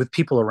 with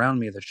people around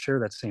me that share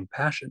that same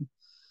passion.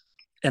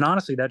 And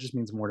honestly, that just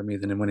means more to me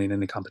than in winning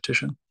any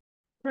competition.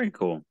 Very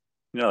cool.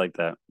 Yeah, I like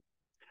that.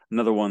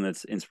 Another one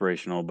that's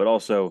inspirational, but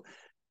also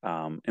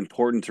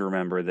important to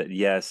remember that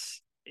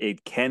yes,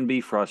 it can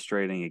be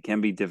frustrating. It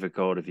can be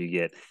difficult if you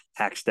get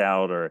hacked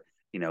out or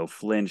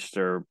flinched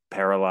or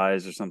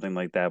paralyzed or something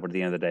like that. But at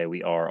the end of the day,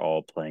 we are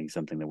all playing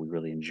something that we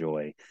really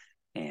enjoy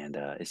and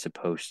is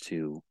supposed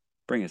to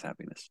bring us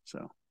happiness. So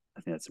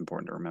I think that's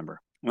important to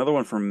remember. Another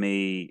one for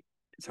me,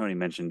 Tony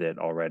mentioned it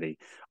already.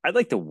 I'd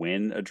like to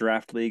win a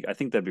draft league. I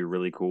think that'd be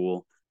really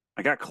cool.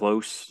 I got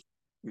close,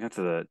 got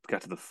to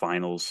the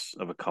finals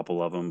of a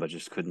couple of them, but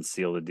just couldn't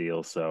seal the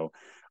deal. So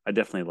I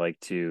definitely like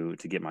to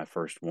get my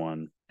first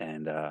one,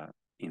 and I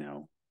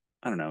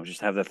don't know,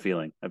 just have that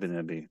feeling. I think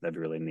that'd be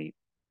really neat.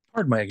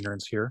 Pardon my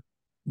ignorance here.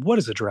 What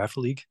is a draft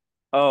league?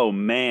 Oh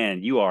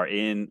man, you are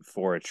in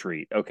for a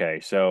treat. Okay,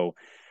 so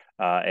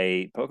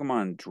a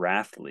Pokemon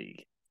draft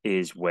league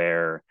is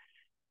where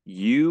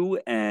you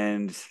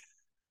and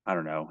I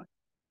don't know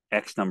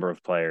X number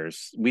of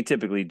players. We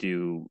typically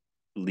do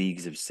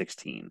leagues of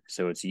 16.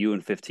 So it's you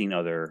and 15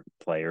 other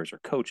players or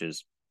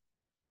coaches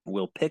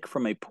will pick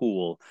from a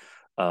pool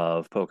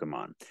of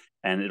Pokemon.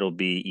 And it'll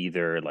be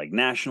either like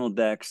national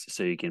decks,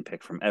 so you can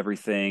pick from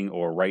everything,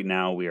 or right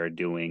now we are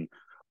doing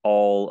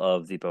all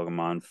of the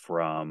Pokemon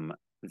from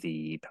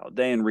the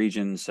Paldean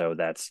region. So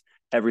that's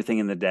everything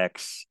in the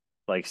decks,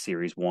 like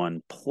Series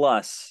 1.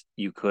 Plus,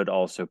 you could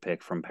also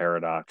pick from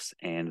Paradox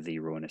and the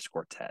Ruinous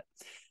Quartet.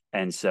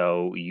 And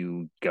so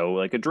you go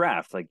like a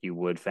draft, like you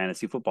would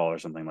fantasy football or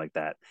something like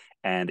that.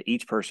 And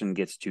each person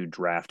gets to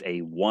draft a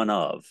one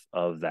of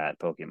that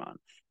Pokemon,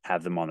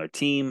 have them on their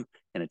team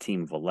in a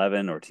team of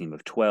 11 or a team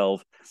of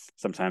 12.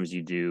 Sometimes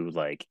you do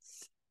like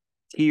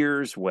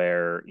tiers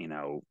where,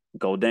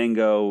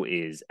 Goldango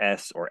is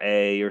S or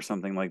A or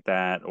something like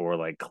that, or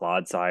like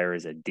Clodsire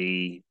is a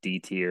D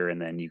tier,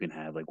 and then you can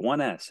have like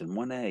one S and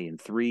one A and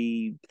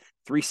three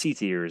C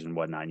tiers and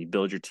whatnot. And you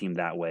build your team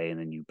that way, and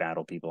then you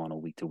battle people on a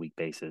week to week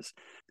basis.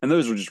 And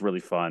those were just really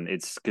fun.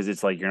 It's because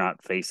it's like you're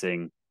not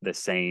facing the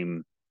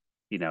same,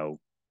 you know,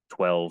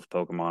 12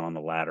 Pokemon on the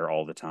ladder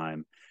all the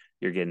time.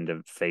 You're getting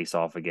to face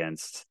off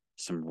against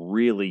some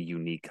really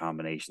unique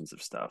combinations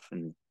of stuff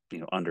and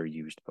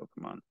underused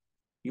Pokemon.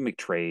 You can make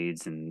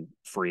trades and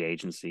free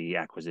agency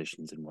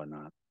acquisitions and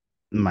whatnot.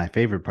 My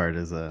favorite part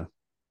is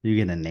you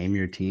get to name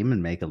your team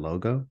and make a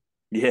logo.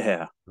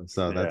 Yeah.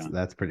 So Yeah.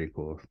 that's pretty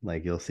cool.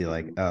 Like you'll see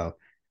like, Mhm. oh,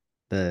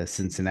 the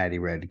Cincinnati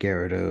Red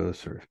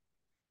Gyarados, or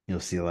you'll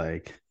see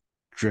like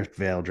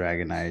Driftvale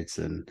Dragonites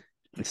and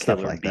The stuff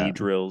Killer like Bee that.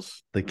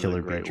 Drills The was a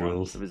Killer Bee great one.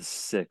 Drills. It was a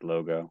sick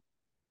logo.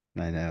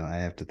 I know. I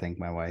have to thank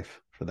my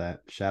wife for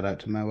that. Shout out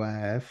to my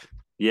wife.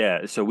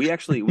 Yeah, so we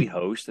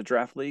host a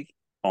draft league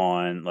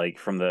on like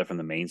from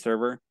the main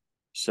server.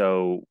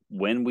 So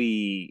when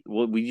we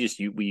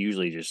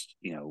usually just,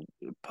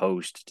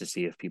 post to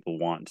see if people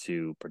want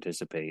to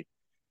participate,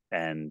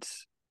 and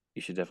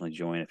you should definitely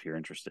join if you're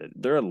interested.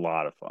 They're a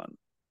lot of fun.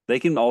 They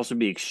can also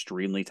be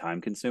extremely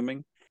time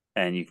consuming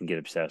and you can get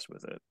obsessed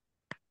with it.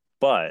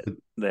 But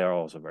they are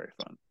also very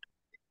fun.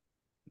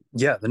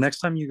 Yeah, the next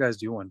time you guys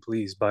do one,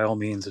 please, by all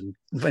means, and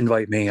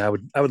invite me. I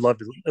would love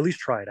to at least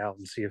try it out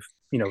and see if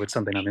it's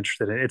something I'm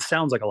interested in. It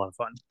sounds like a lot of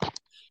fun.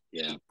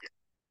 Yeah.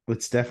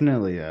 It's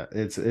definitely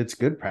it's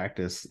good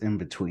practice in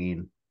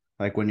between.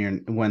 Like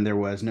when there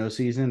was no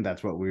season,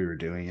 that's what we were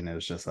doing, and it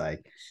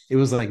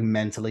was like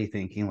mentally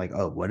thinking like,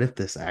 oh, what if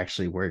this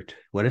actually worked?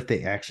 What if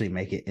they actually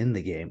make it in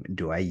the game?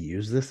 Do I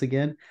use this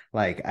again?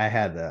 Like I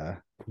had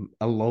a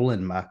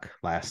Alolan Muck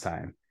last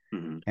time,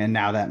 Mm-hmm. and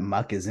now that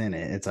Muck is in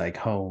it, it's like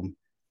home.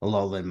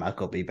 Alolan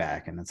Muck will be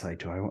back, and it's like,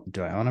 do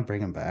I want to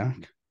bring him back?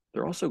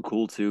 They're also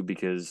cool too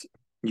because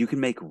you can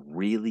make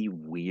really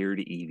weird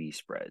EV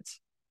spreads.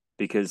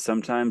 Because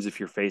sometimes if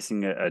you're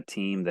facing a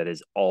team that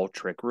is all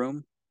Trick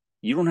Room,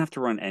 you don't have to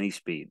run any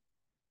speed.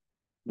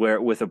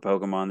 Where with a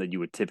Pokemon that you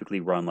would typically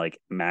run like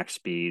max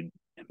speed,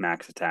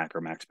 max attack, or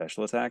max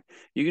special attack,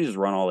 you can just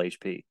run all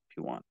HP if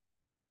you want.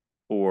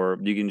 Or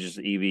you can just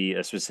EV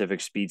a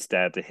specific speed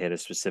stat to hit a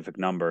specific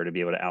number to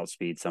be able to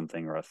outspeed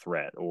something or a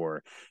threat.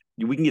 Or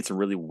we can get some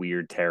really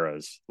weird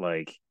Terras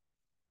like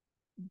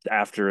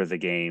after the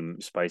game,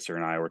 Spicer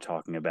and I were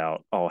talking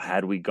about, oh,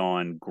 had we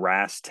gone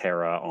Grass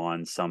Terra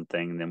on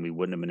something, then we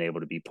wouldn't have been able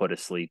to be put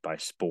asleep by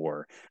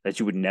Spore. That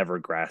you would never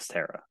Grass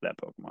Terra that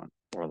Pokemon.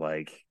 Or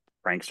like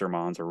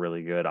Prankstermons are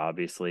really good,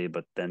 obviously,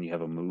 but then you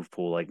have a move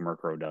pool like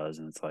Murkrow does,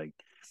 and it's like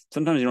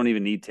sometimes you don't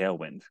even need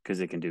Tailwind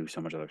because it can do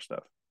so much other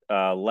stuff.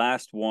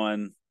 Last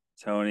one,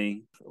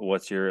 Tony.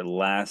 What's your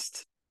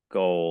last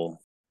goal?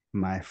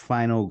 My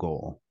final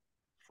goal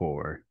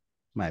for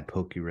my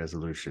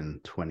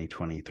PokéResolution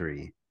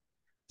 2023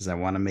 is I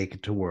want to make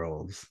it to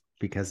Worlds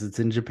because it's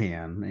in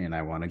Japan and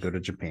I want to go to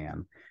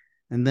Japan.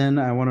 And then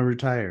I want to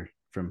retire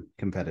from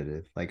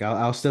competitive. Like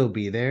I'll still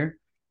be there,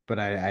 but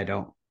I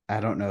don't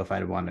know if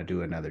I'd want to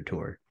do another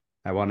tour.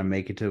 I want to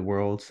make it to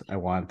Worlds. I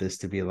want this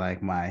to be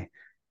like my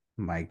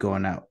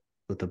going out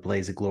with the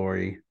blaze of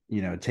glory,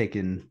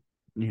 taking,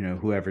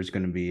 whoever's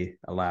going to be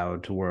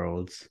allowed to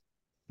Worlds.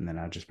 And then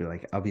I'll just be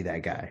like, I'll be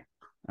that guy.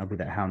 I'll be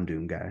that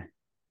Houndoom guy.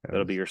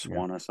 That'll be your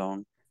Swanna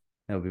song.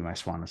 That'll be my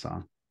Swanna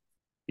song.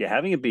 Yeah,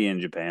 having it be in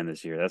Japan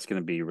this year, that's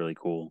going to be really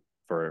cool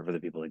for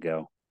the people to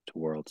go to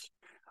Worlds.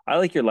 I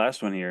like your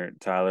last one here,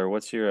 Tyler.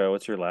 What's your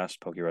last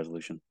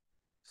PokéResolution?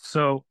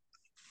 So,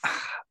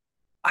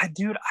 I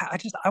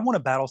want to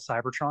battle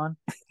Cybertron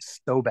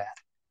so bad,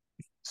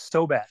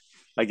 so bad.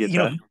 I get You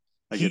know, that.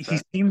 I he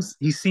get that.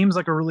 he seems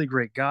like a really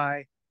great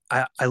guy.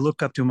 I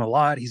look up to him a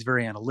lot. He's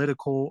very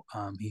analytical.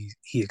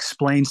 He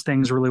explains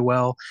things really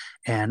well,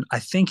 and I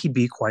think he'd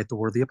be quite the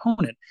worthy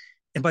opponent.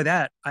 And by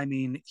that, I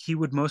mean he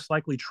would most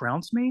likely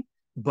trounce me,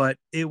 but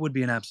it would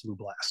be an absolute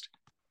blast.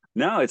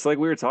 No, it's like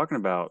we were talking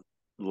about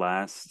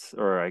last,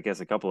 or I guess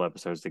a couple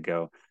episodes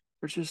ago.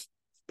 There's just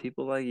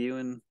people like you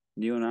and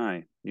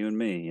I, you and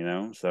me,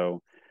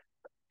 So,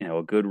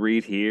 a good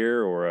read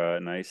here or a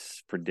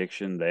nice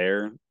prediction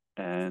there,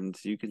 and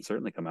you can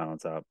certainly come out on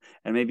top.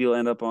 And maybe you'll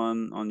end up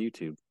on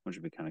YouTube, which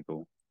would be kind of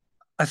cool.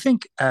 I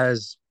think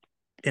as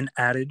an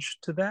adage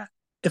to that,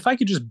 if I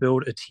could just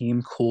build a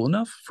team cool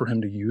enough for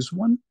him to use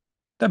one,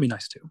 that'd be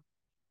nice too.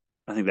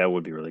 I think that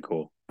would be really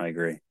cool. I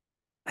agree.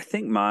 I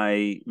think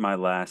my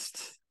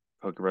last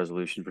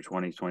PokéResolution for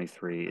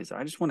 2023 is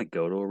I just want to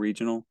go to a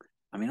regional.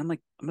 I mean, I'm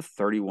a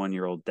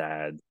 31-year-old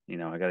dad.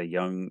 I got a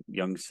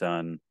young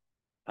son.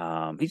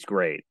 He's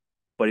great,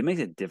 but he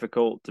makes it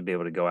difficult to be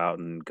able to go out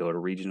and go to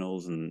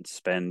regionals and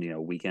spend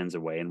weekends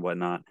away and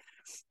whatnot.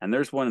 And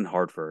there's one in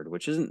Hartford,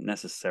 which isn't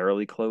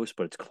necessarily close,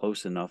 but it's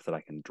close enough that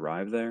I can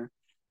drive there.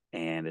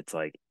 And it's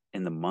like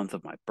in the month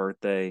of my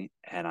birthday,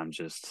 and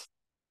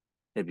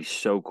it'd be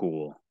so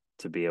cool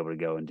to be able to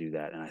go and do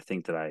that. And I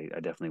think that I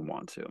definitely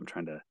want to. I'm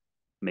trying to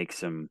make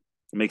some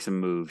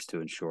moves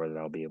to ensure that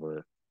I'll be able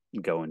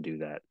to go and do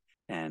that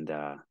and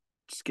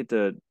just get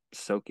to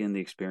soak in the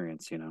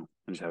experience, and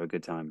just have a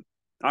good time.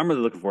 I'm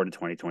really looking forward to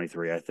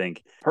 2023. I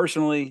think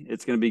personally,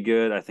 it's going to be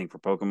good. I think for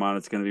Pokemon,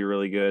 it's going to be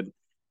really good.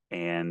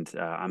 And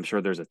I'm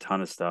sure there's a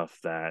ton of stuff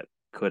that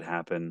could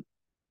happen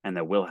and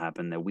that will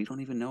happen that we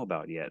don't even know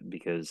about yet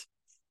because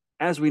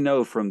as we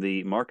know from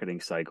the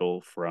marketing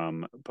cycle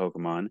from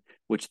Pokemon,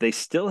 which they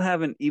still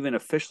haven't even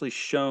officially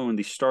shown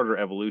the starter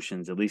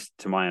evolutions, at least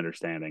to my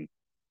understanding,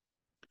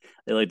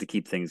 they like to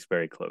keep things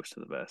very close to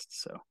the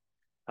vest. So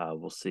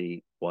we'll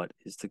see what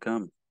is to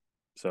come.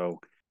 So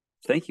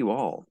thank you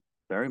all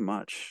very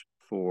much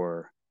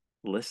for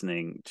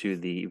listening to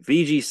the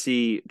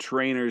VGC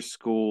Trainers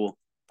School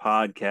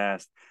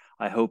podcast.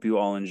 I hope you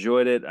all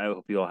enjoyed it. I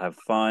hope you all have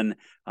fun.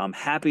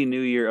 Happy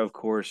New Year, of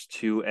course,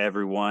 to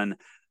everyone.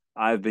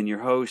 I've been your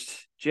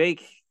host,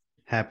 Jake.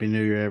 Happy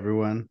New Year,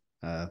 everyone.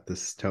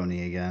 This is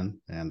Tony again,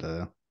 and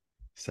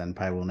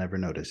Senpai will never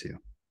notice you.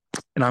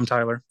 And I'm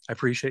Tyler. I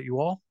appreciate you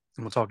all,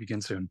 and we'll talk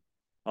again soon.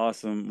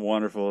 Awesome.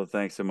 Wonderful.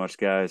 Thanks so much,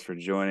 guys, for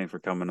joining, for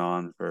coming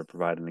on, for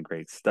providing the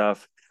great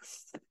stuff.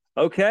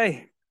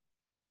 Okay.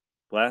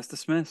 Class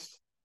dismissed.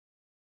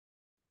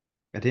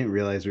 I didn't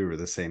realize we were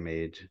the same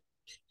age.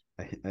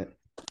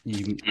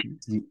 You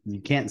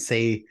can't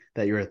say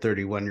that you're a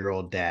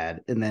 31-year-old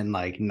dad and then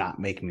like not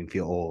make me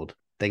feel old.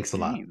 Thanks a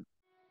lot.